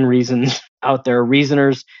really thin reasons out there,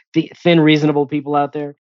 reasoners, thin, reasonable people out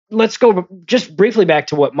there. Let's go just briefly back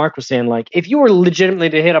to what Mark was saying. Like, if you were legitimately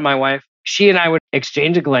to hit on my wife, she and I would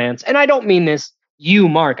exchange a glance. And I don't mean this, you,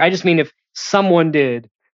 Mark. I just mean if someone did,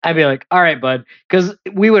 I'd be like, all right, bud. Because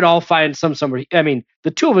we would all find somebody. I mean, the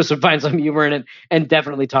two of us would find some humor in it and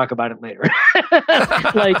definitely talk about it later.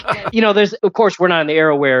 Like, there's, of course, we're not in the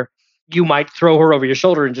era where you might throw her over your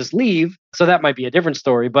shoulder and just leave. So that might be a different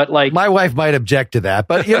story. But like, my wife might object to that.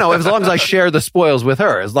 But, as long as I share the spoils with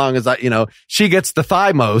her, as long as she gets the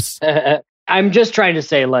thigh most. I'm just trying to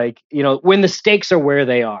say, like, when the stakes are where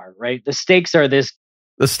they are, right? The stakes are this.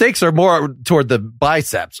 The stakes are more toward the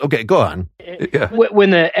biceps. Okay, go on. Yeah. When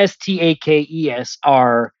the STAKES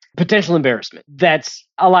are potential embarrassment, that's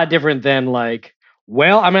a lot different than like,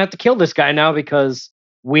 well, I'm going to have to kill this guy now because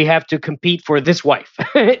we have to compete for this wife.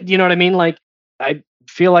 You know what I mean? Like, I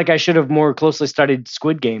feel like I should have more closely studied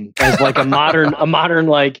Squid Game as like a modern,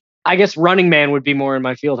 like, I guess Running Man would be more in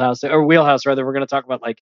my wheelhouse. Rather. We're going to talk about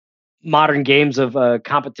like modern games of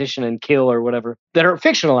competition and kill or whatever that are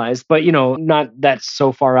fictionalized, but not that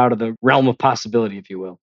so far out of the realm of possibility, if you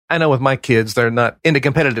will. I know with my kids, they're not into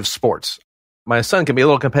competitive sports. My son can be a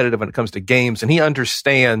little competitive when it comes to games, and he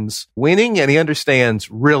understands winning and he understands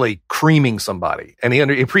really creaming somebody, and he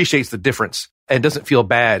appreciates the difference and doesn't feel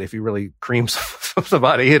bad if he really creams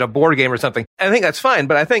somebody in a board game or something. I think that's fine,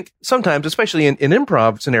 but I think sometimes, especially in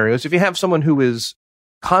improv scenarios, if you have someone who is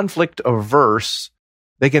conflict averse,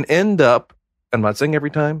 they can end up, I'm not saying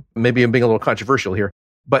every time, maybe I'm being a little controversial here,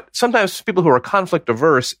 but sometimes people who are conflict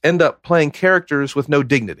averse end up playing characters with no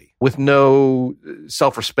dignity, with no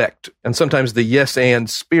self-respect. And sometimes the yes and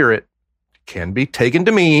spirit can be taken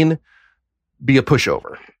to mean be a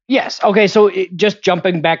pushover. Yes. Okay. So just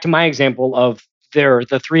jumping back to my example of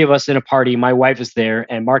the three of us in a party, my wife is there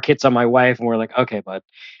and Mark hits on my wife and we're like, okay, bud,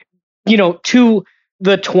 to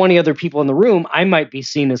the 20 other people in the room, I might be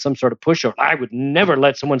seen as some sort of pushover. I would never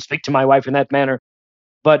let someone speak to my wife in that manner.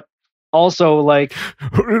 But also, like,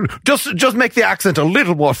 just make the accent a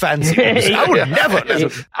little more fancy. I would never.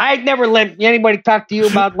 I'd never let anybody talk to you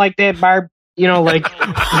about like that, Barb. Like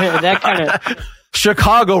that kind of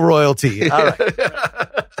Chicago royalty. All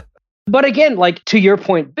right. But again, like to your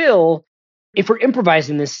point, Bill, if we're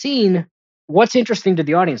improvising this scene, what's interesting to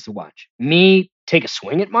the audience to watch? Me take a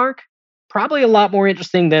swing at Mark? Probably a lot more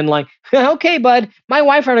interesting than like, okay, bud, my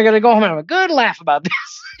wife and I are going to go home and have a good laugh about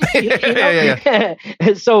this. Yeah.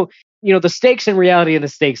 So, the stakes in reality and the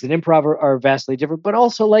stakes in improv are vastly different. But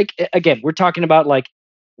also, like, again, we're talking about like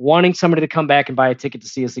wanting somebody to come back and buy a ticket to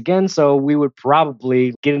see us again. So we would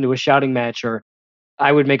probably get into a shouting match, or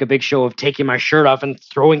I would make a big show of taking my shirt off and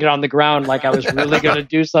throwing it on the ground like I was really going to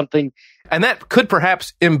do something. And that could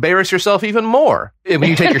perhaps embarrass yourself even more. When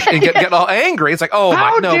you take your and get all angry, it's like, oh,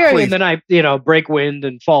 how no, dare please. You? And then I, break wind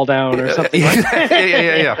and fall down or something. Like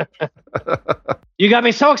Yeah. You got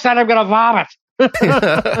me so excited I'm going to vomit.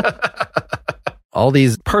 All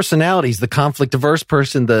these personalities, the conflict averse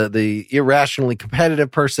person, the irrationally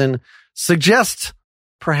competitive person, suggest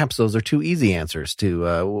perhaps those are two easy answers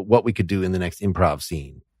to what we could do in the next improv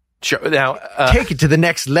scene. Sure. Now, take it to the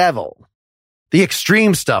next level. The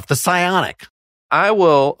extreme stuff, the psionic. I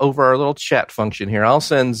will, over our little chat function here, I'll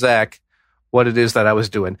send Zach what it is that I was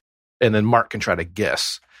doing, and then Mark can try to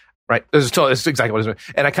guess. Right? This is exactly what it is.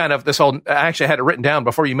 And I actually had it written down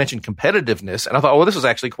before you mentioned competitiveness, and I thought, this is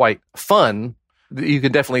actually quite fun. You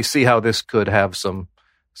can definitely see how this could have some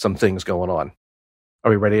things going on.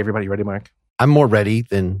 Are we ready, everybody? You ready, Mark? I'm more ready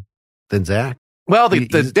than Zach. Well,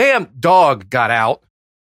 the damn dog got out.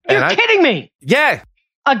 You're kidding me. Yeah.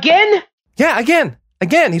 Again? Yeah,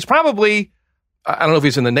 again. He's probably, I don't know if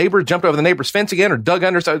he's in the neighbor, jumped over the neighbor's fence again, or dug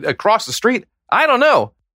under across the street. I don't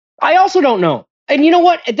know. I also don't know. And you know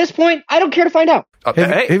what? At this point, I don't care to find out.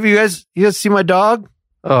 Have you guys see my dog?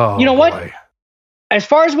 Oh, you know what? As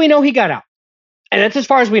far as we know, he got out. And that's as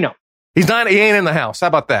far as we know. He ain't in the house. How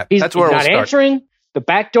about that? That's where he's not answering. The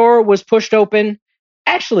back door was pushed open.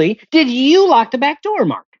 Actually, did you lock the back door,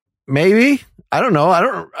 Mark? Maybe. I don't know. I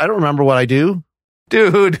don't remember what I do.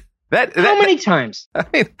 Dude, how many times? I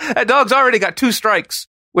mean, that dog's already got 2 strikes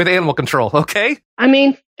with animal control, okay? I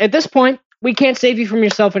mean, at this point, we can't save you from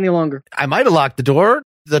yourself any longer. I might have locked the door.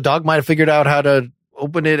 The dog might have figured out how to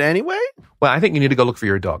open it anyway. Well, I think you need to go look for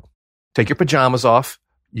your dog. Take your pajamas off.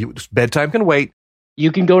 Bedtime can wait.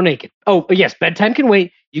 You can go naked. Oh, yes, bedtime can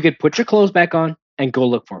wait. You could put your clothes back on and go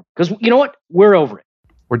look for him. Because you know what? We're over it.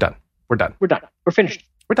 We're done. We're finished.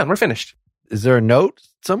 We're finished. Is there a note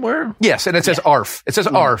somewhere? Yes, and it says ARF. It says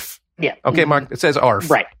ARF. Yeah. Okay, Mark, it says ARF.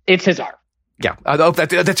 Right. It says ARF. Yeah.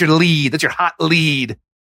 That's your lead. That's your hot lead.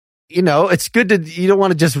 It's good to, you don't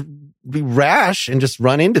want to just be rash and just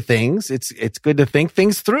run into things. It's good to think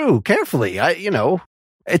things through carefully.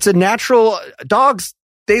 It's a natural, dogs,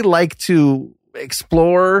 they like to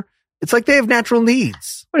explore. It's like they have natural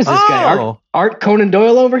needs. What is this guy? Art Conan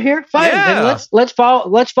Doyle over here? Fine. Yeah. Then let's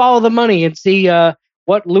follow the money and see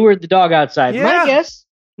what lured the dog outside. Yeah.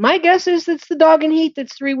 My guess is it's the dog in heat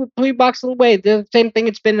that's three blocks away. The same thing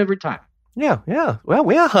it's been every time. Yeah.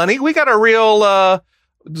 Well, honey, we got a real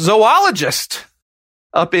zoologist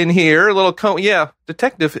up in here. A little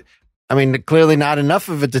detective. I mean, clearly not enough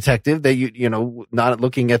of a detective that not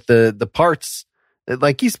looking at the parts.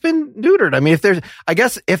 Like, he's been neutered. I mean,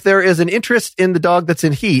 if there is an interest in the dog that's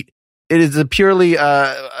in heat, it is a purely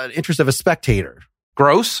an interest of a spectator.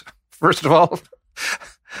 Gross, first of all.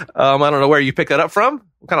 I don't know where you pick that up from.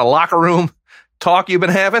 What kind of locker room talk you've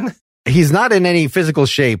been having? He's not in any physical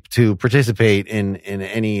shape to participate in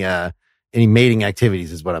any mating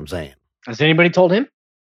activities, is what I'm saying. Has anybody told him?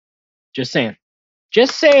 Just saying,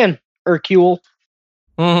 Hercule.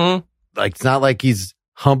 Mm-hmm. Like, it's not like he's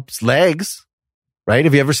humps legs. Right?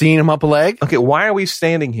 Have you ever seen him up a leg? Okay, why are we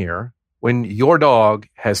standing here when your dog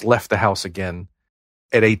has left the house again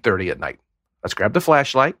at 8:30 at night? Let's grab the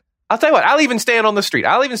flashlight. I'll tell you what, I'll even stand on the street.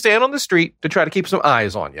 to try to keep some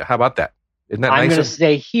eyes on you. How about that? Isn't that nice? I'm going to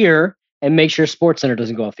stay here and make sure SportsCenter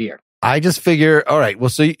doesn't go off the air. I just figure, all right, well,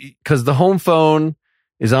 so because the home phone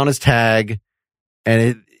is on his tag,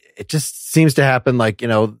 and it just seems to happen like,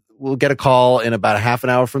 we'll get a call in about a half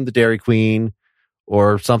an hour from the Dairy Queen,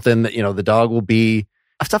 or something that, the dog will be.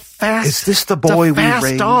 It's a fast. Is this the boy we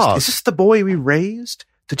raised? Dog. Is this the boy we raised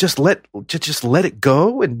to just let it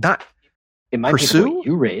go and not it might pursue? Be the boy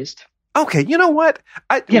you raised. Okay, you know what?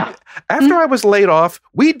 After I was laid off,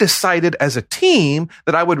 we decided as a team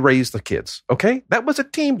that I would raise the kids. Okay, that was a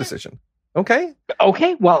team decision. Okay.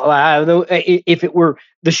 Okay. Well, if it were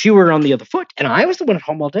the shoer on the other foot and I was the one at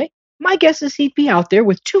home all day, my guess is he'd be out there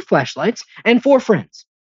with 2 flashlights and 4 friends.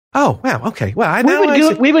 Oh, wow. Okay.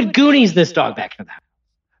 Well, we would Goonies this dog back to that.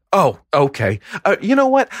 Oh, okay. You know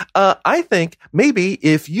what? I think maybe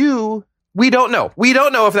we don't know. We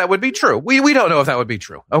don't know if that would be true. We don't know if that would be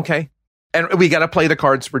true. Okay. And we got to play the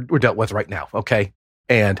cards we're dealt with right now. Okay.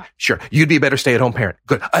 And sure, you'd be a better stay-at-home parent.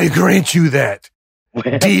 Good. I grant you that,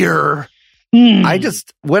 dear. I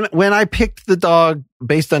just, when I picked the dog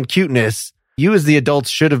based on cuteness, you as the adults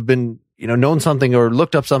should have been, known something or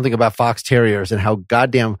looked up something about fox terriers and how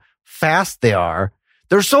goddamn fast they are.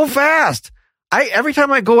 They're so fast. Every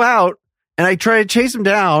time I go out and I try to chase him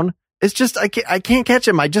down, it's just, I can't catch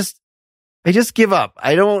him. I just give up.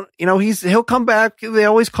 I don't, he'll come back. They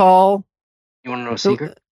always call. You want to know a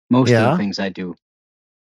secret? Most of the things I do,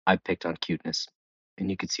 I picked on cuteness,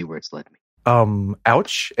 and you can see where it's led me.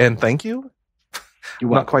 Ouch. And thank you.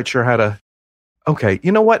 You're not quite sure how to. Okay.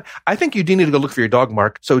 You know what? I think you do need to go look for your dog,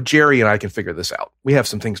 Mark, so Jerry and I can figure this out. We have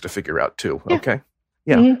some things to figure out too. Yeah. Okay.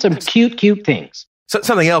 Yeah. Some cute things. So,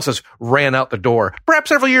 something else has ran out the door, perhaps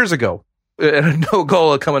several years ago. No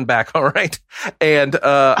goal of coming back. All right. And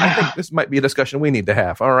I think this might be a discussion we need to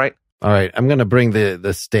have. All right. All right. I'm going to bring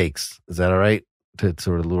the steaks. Is that all right? To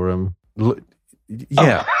sort of lure him?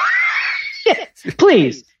 Yeah. Oh.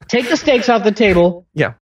 Please take the steaks off the table.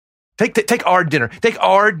 Yeah. Take our dinner. Take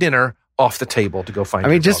our dinner off the table to go find. I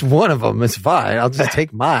mean, just one of them is fine. I'll just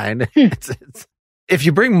take mine. If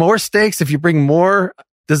you bring more steaks,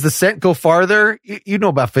 does the scent go farther? You know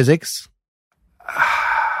about physics.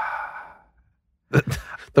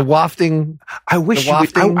 The wafting. I wish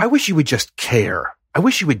you would just care. I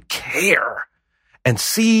wish you would care and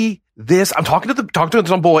see this. I'm talking to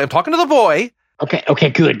the boy. I'm talking to the boy. Okay,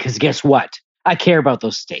 good. Because guess what? I care about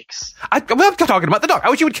those steaks. I'm talking about the dog.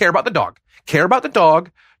 I wish you would care about the dog. Care about the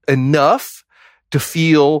dog enough to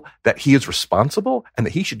feel that he is responsible and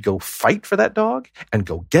that he should go fight for that dog and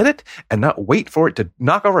go get it and not wait for it to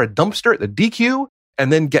knock over a dumpster at the DQ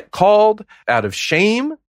and then get called out of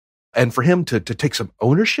shame, and for him to take some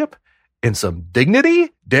ownership and some dignity,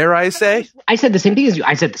 dare I say. I said the same thing as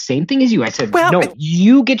you. I said, no,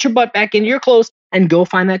 you get your butt back into your clothes and go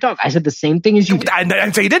find that dog. I said the same thing as you did. I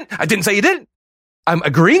didn't say you didn't. I didn't say you didn't. I'm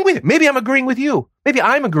agreeing with you. Maybe I'm agreeing with you. Maybe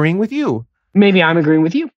I'm agreeing with you. Maybe I'm agreeing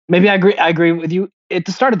with you. Maybe I agree with you at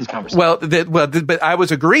the start of this conversation. But I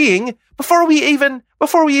was agreeing before we even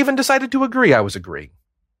decided to agree. I was agreeing.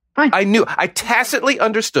 Fine. I tacitly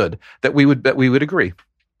understood that we would agree.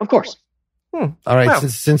 Of course. All right. Wow.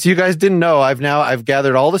 Since you guys didn't know, I've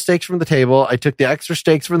gathered all the steaks from the table. I took the extra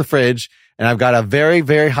steaks from the fridge, and I've got a very,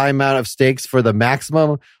 very high amount of steaks for the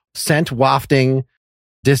maximum scent wafting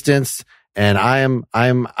distance. And I'm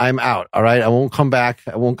out. All right. I won't come back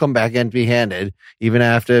empty handed, even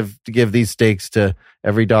after to give these steaks to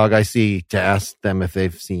every dog I see to ask them if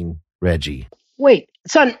they've seen Reggie. Wait,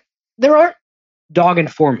 son, there aren't dog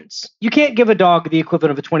informants. You can't give a dog the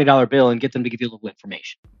equivalent of a $20 bill and get them to give you a little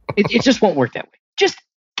information. It just won't work that way. Just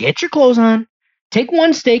get your clothes on, take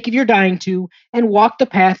one steak if you're dying to, and walk the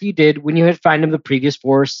path you did when you had found him the previous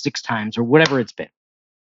 4 or 6 times or whatever it's been.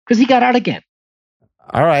 Because he got out again.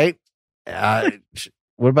 All right.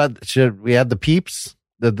 What about, should we add the peeps?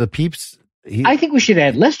 The peeps? I think we should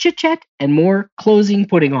add less chit chat and more closing,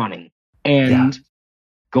 putting awning, and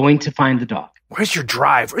going to find the dog. Where's your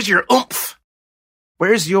drive? Where's your oomph?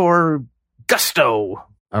 Where's your gusto?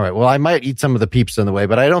 All right. Well, I might eat some of the peeps on the way,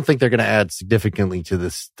 but I don't think they're going to add significantly to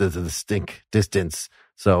the stink distance.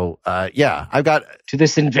 So, I've got to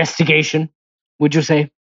this investigation. Would you say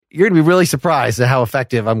you're going to be really surprised at how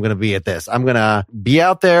effective I'm going to be at this? I'm going to be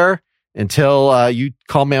out there until you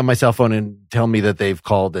call me on my cell phone and tell me that they've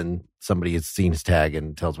called and somebody has seen his tag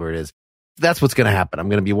and tells where it is. That's what's going to happen. I'm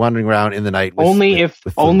going to be wandering around in the night. Only if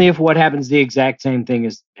what happens the exact same thing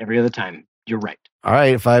as every other time. You're right. All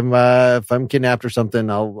right. If I'm kidnapped or something,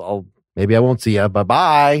 I'll maybe I won't see you. Bye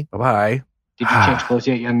bye. Did you change clothes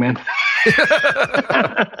yet, young man?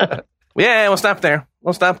 Yeah, we'll stop there.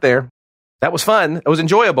 That was fun. It was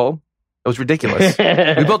enjoyable. It was ridiculous.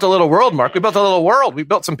 We built a little world, Mark. We built a little world. We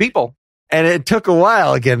built some people. And it took a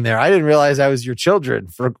while again there. I didn't realize I was your children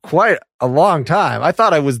for quite a long time. I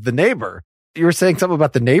thought I was the neighbor. You were saying something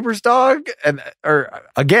about the neighbor's dog? Or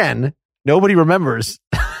again, nobody remembers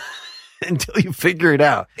until you figure it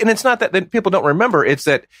out. And it's not that people don't remember. It's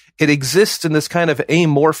that it exists in this kind of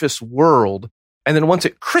amorphous world. And then once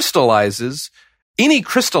it crystallizes, any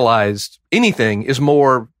crystallized anything is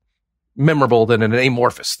more memorable than an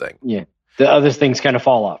amorphous thing. Yeah. The other things kind of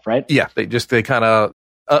fall off, right? Yeah. They kind of,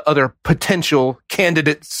 other potential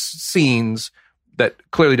candidate scenes that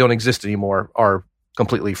clearly don't exist anymore are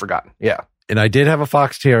completely forgotten. Yeah. And I did have a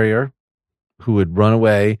fox terrier who would run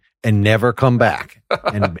away and never come back.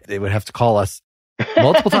 And they would have to call us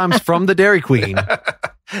multiple times from the Dairy Queen.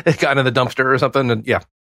 They got in the dumpster or something. And yeah.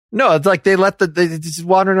 No, it's like they just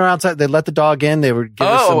wandering around outside. They let the dog in. They would give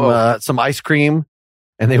us some ice cream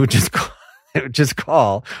and they would just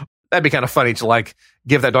call. That'd be kind of funny to like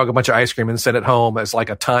give that dog a bunch of ice cream and send it home as like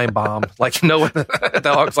a time bomb. Like, no, the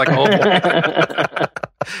dog's like, oh.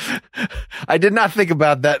 I did not think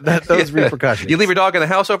about those repercussions. You leave your dog in the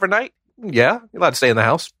house overnight? Yeah. You're allowed to stay in the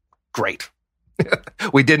house. Great.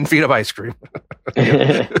 We didn't feed up ice cream.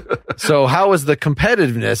 So how was the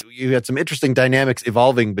competitiveness? You had some interesting dynamics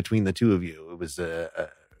evolving between the two of you. It was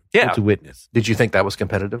cool to witness. Did you think that was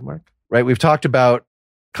competitive, Mark? Right. We've talked about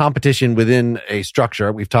competition within a structure.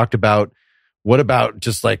 We've talked about what about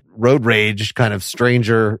just like road rage, kind of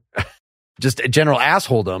stranger, just general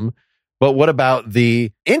assholedom. But what about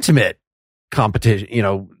the intimate competition? You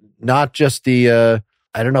know, not just the,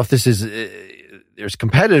 I don't know if this is, there's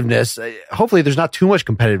competitiveness. Hopefully there's not too much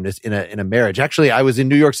competitiveness in a marriage. Actually, I was in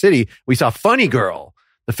New York City. We saw Funny Girl,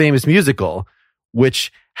 the famous musical,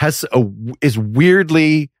 which is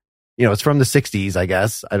weirdly, you know, it's from the 60s, I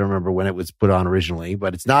guess. I don't remember when it was put on originally,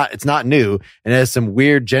 but it's not new. And it has some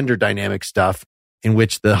weird gender dynamic stuff in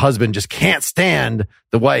which the husband just can't stand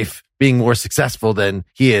the wife being more successful than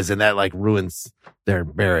he is. And that like ruins their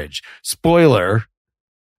marriage. Spoiler.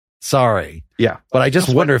 Sorry. Yeah. But I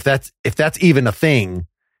just wonder if that's even a thing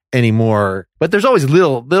anymore. But there's always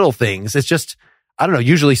little things. It's just, I don't know.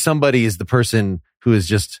 Usually somebody is the person who is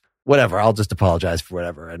just whatever. I'll just apologize for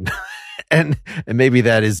whatever. And maybe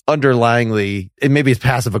that is underlyingly, and maybe it's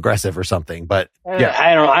passive aggressive or something, but yeah.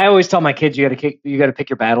 I don't know. I always tell my kids, you got to pick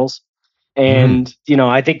your battles. And, you know,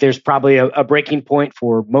 I think there's probably a breaking point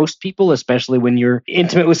for most people, especially when you're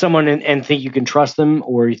intimate with someone and think you can trust them,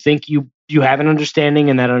 or you think you have an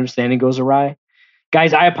understanding and that understanding goes awry.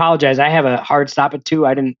 Guys, I apologize. I have a hard stop at 2.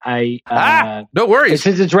 No worries.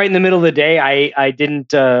 Since it's right in the middle of the day, I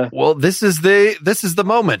didn't. Well, this is the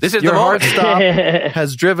moment. This is your the hard moment. stop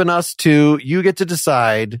has driven us to. You get to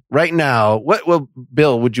decide right now. Well,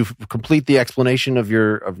 Bill, would you complete the explanation of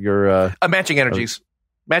your matching energies?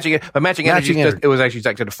 Matching energies. It was actually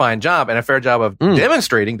a fine job and a fair job of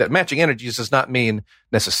demonstrating that matching energies does not mean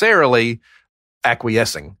necessarily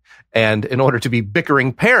acquiescing. And in order to be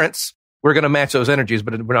bickering parents, we're going to match those energies,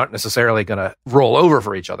 but we're not necessarily going to roll over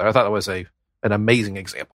for each other. I thought that was an amazing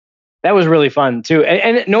example. That was really fun too.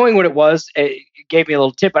 And knowing what it was, gave me a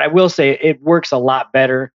little tip, but I will say it works a lot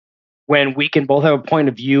better when we can both have a point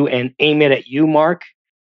of view and aim it at you, Mark.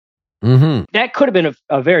 Mm-hmm. That could have been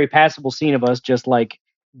a very passable scene of us just like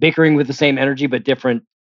bickering with the same energy, but different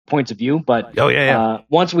points of view. But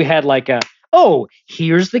once we had like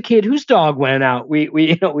here's the kid whose dog went out. We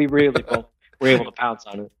really both were able to pounce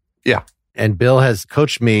on it. Yeah. And Bill has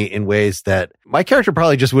coached me in ways that my character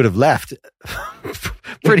probably just would have left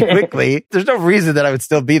pretty quickly. There's no reason that I would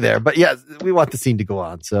still be there. But yeah, we want the scene to go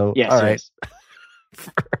on. So, yes, all right. Yes.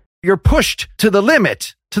 You're pushed to the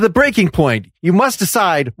limit, to the breaking point. You must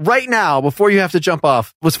decide right now before you have to jump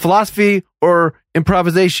off. Was philosophy or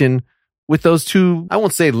improvisation with those two, I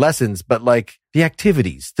won't say lessons, but like the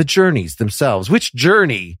activities, the journeys themselves? Which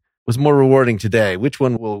journey was more rewarding today? Which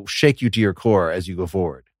one will shake you to your core as you go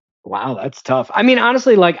forward? Wow, that's tough. I mean,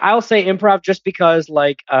 honestly, like I'll say improv just because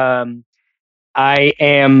like I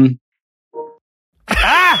am.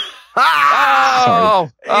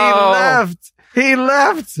 He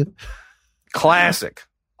left. Classic.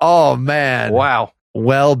 Oh man. Wow.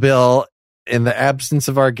 Well, Bill, in the absence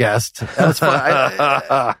of our guest, that's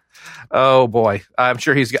fine. Oh boy. I'm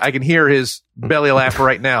sure I can hear his belly laugh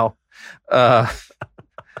right now.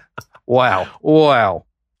 Wow.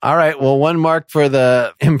 All right. Well, 1 mark for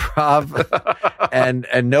the improv and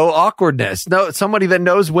no awkwardness. No, somebody that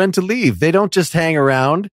knows when to leave. They don't just hang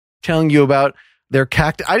around telling you about their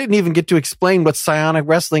cactus. I didn't even get to explain what psionic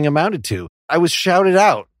wrestling amounted to. I was shouted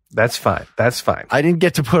out. That's fine. I didn't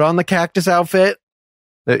get to put on the cactus outfit.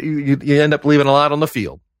 You end up leaving a lot on the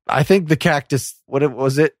field. I think the cactus,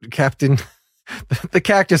 was it, Captain? The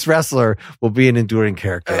cactus wrestler will be an enduring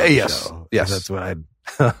character. Yes. That's what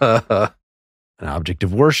an object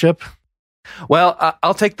of worship. Well,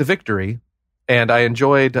 I'll take the victory, and I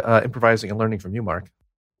enjoyed improvising and learning from you, Mark.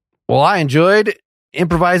 Well, I enjoyed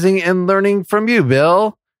improvising and learning from you,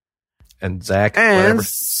 Bill. And Zach. And whatever.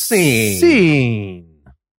 Scene.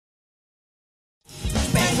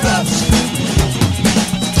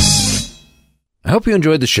 I hope you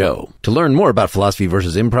enjoyed the show. To learn more about Philosophy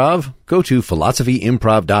versus Improv, go to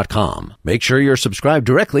philosophyimprov.com. Make sure you're subscribed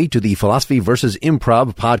directly to the Philosophy versus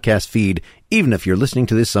Improv podcast feed, even if you're listening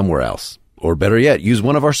to this somewhere else. Or better yet, use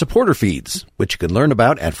one of our supporter feeds, which you can learn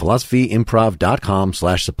about at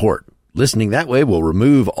philosophyimprov.com/support. Listening that way will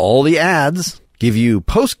remove all the ads, give you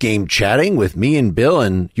post-game chatting with me and Bill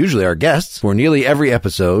and usually our guests for nearly every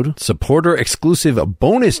episode, supporter-exclusive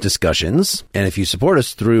bonus discussions, and if you support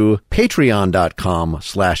us through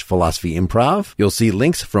patreon.com/philosophyimprov, you'll see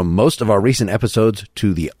links from most of our recent episodes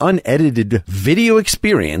to the unedited video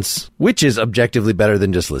experience, which is objectively better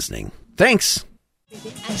than just listening. Thanks!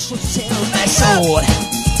 I should sell my soul.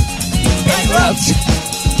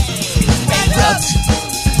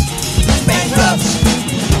 Bankrupt.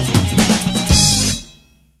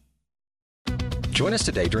 Join us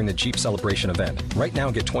today during the Jeep Celebration event. Right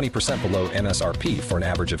now, get 20% below MSRP for an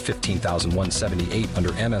average of $15,178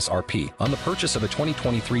 under MSRP on the purchase of a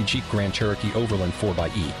 2023 Jeep Grand Cherokee Overland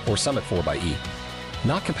 4xE or Summit 4xE.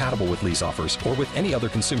 Not compatible with lease offers or with any other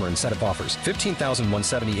consumer incentive offers.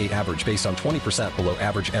 $15,178 average based on 20% below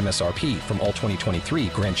average MSRP from all 2023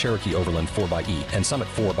 Grand Cherokee Overland 4xE and Summit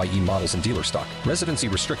 4xE models in dealer stock. Residency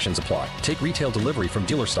restrictions apply. Take retail delivery from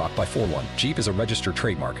dealer stock by 4/1. Jeep is a registered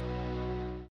trademark.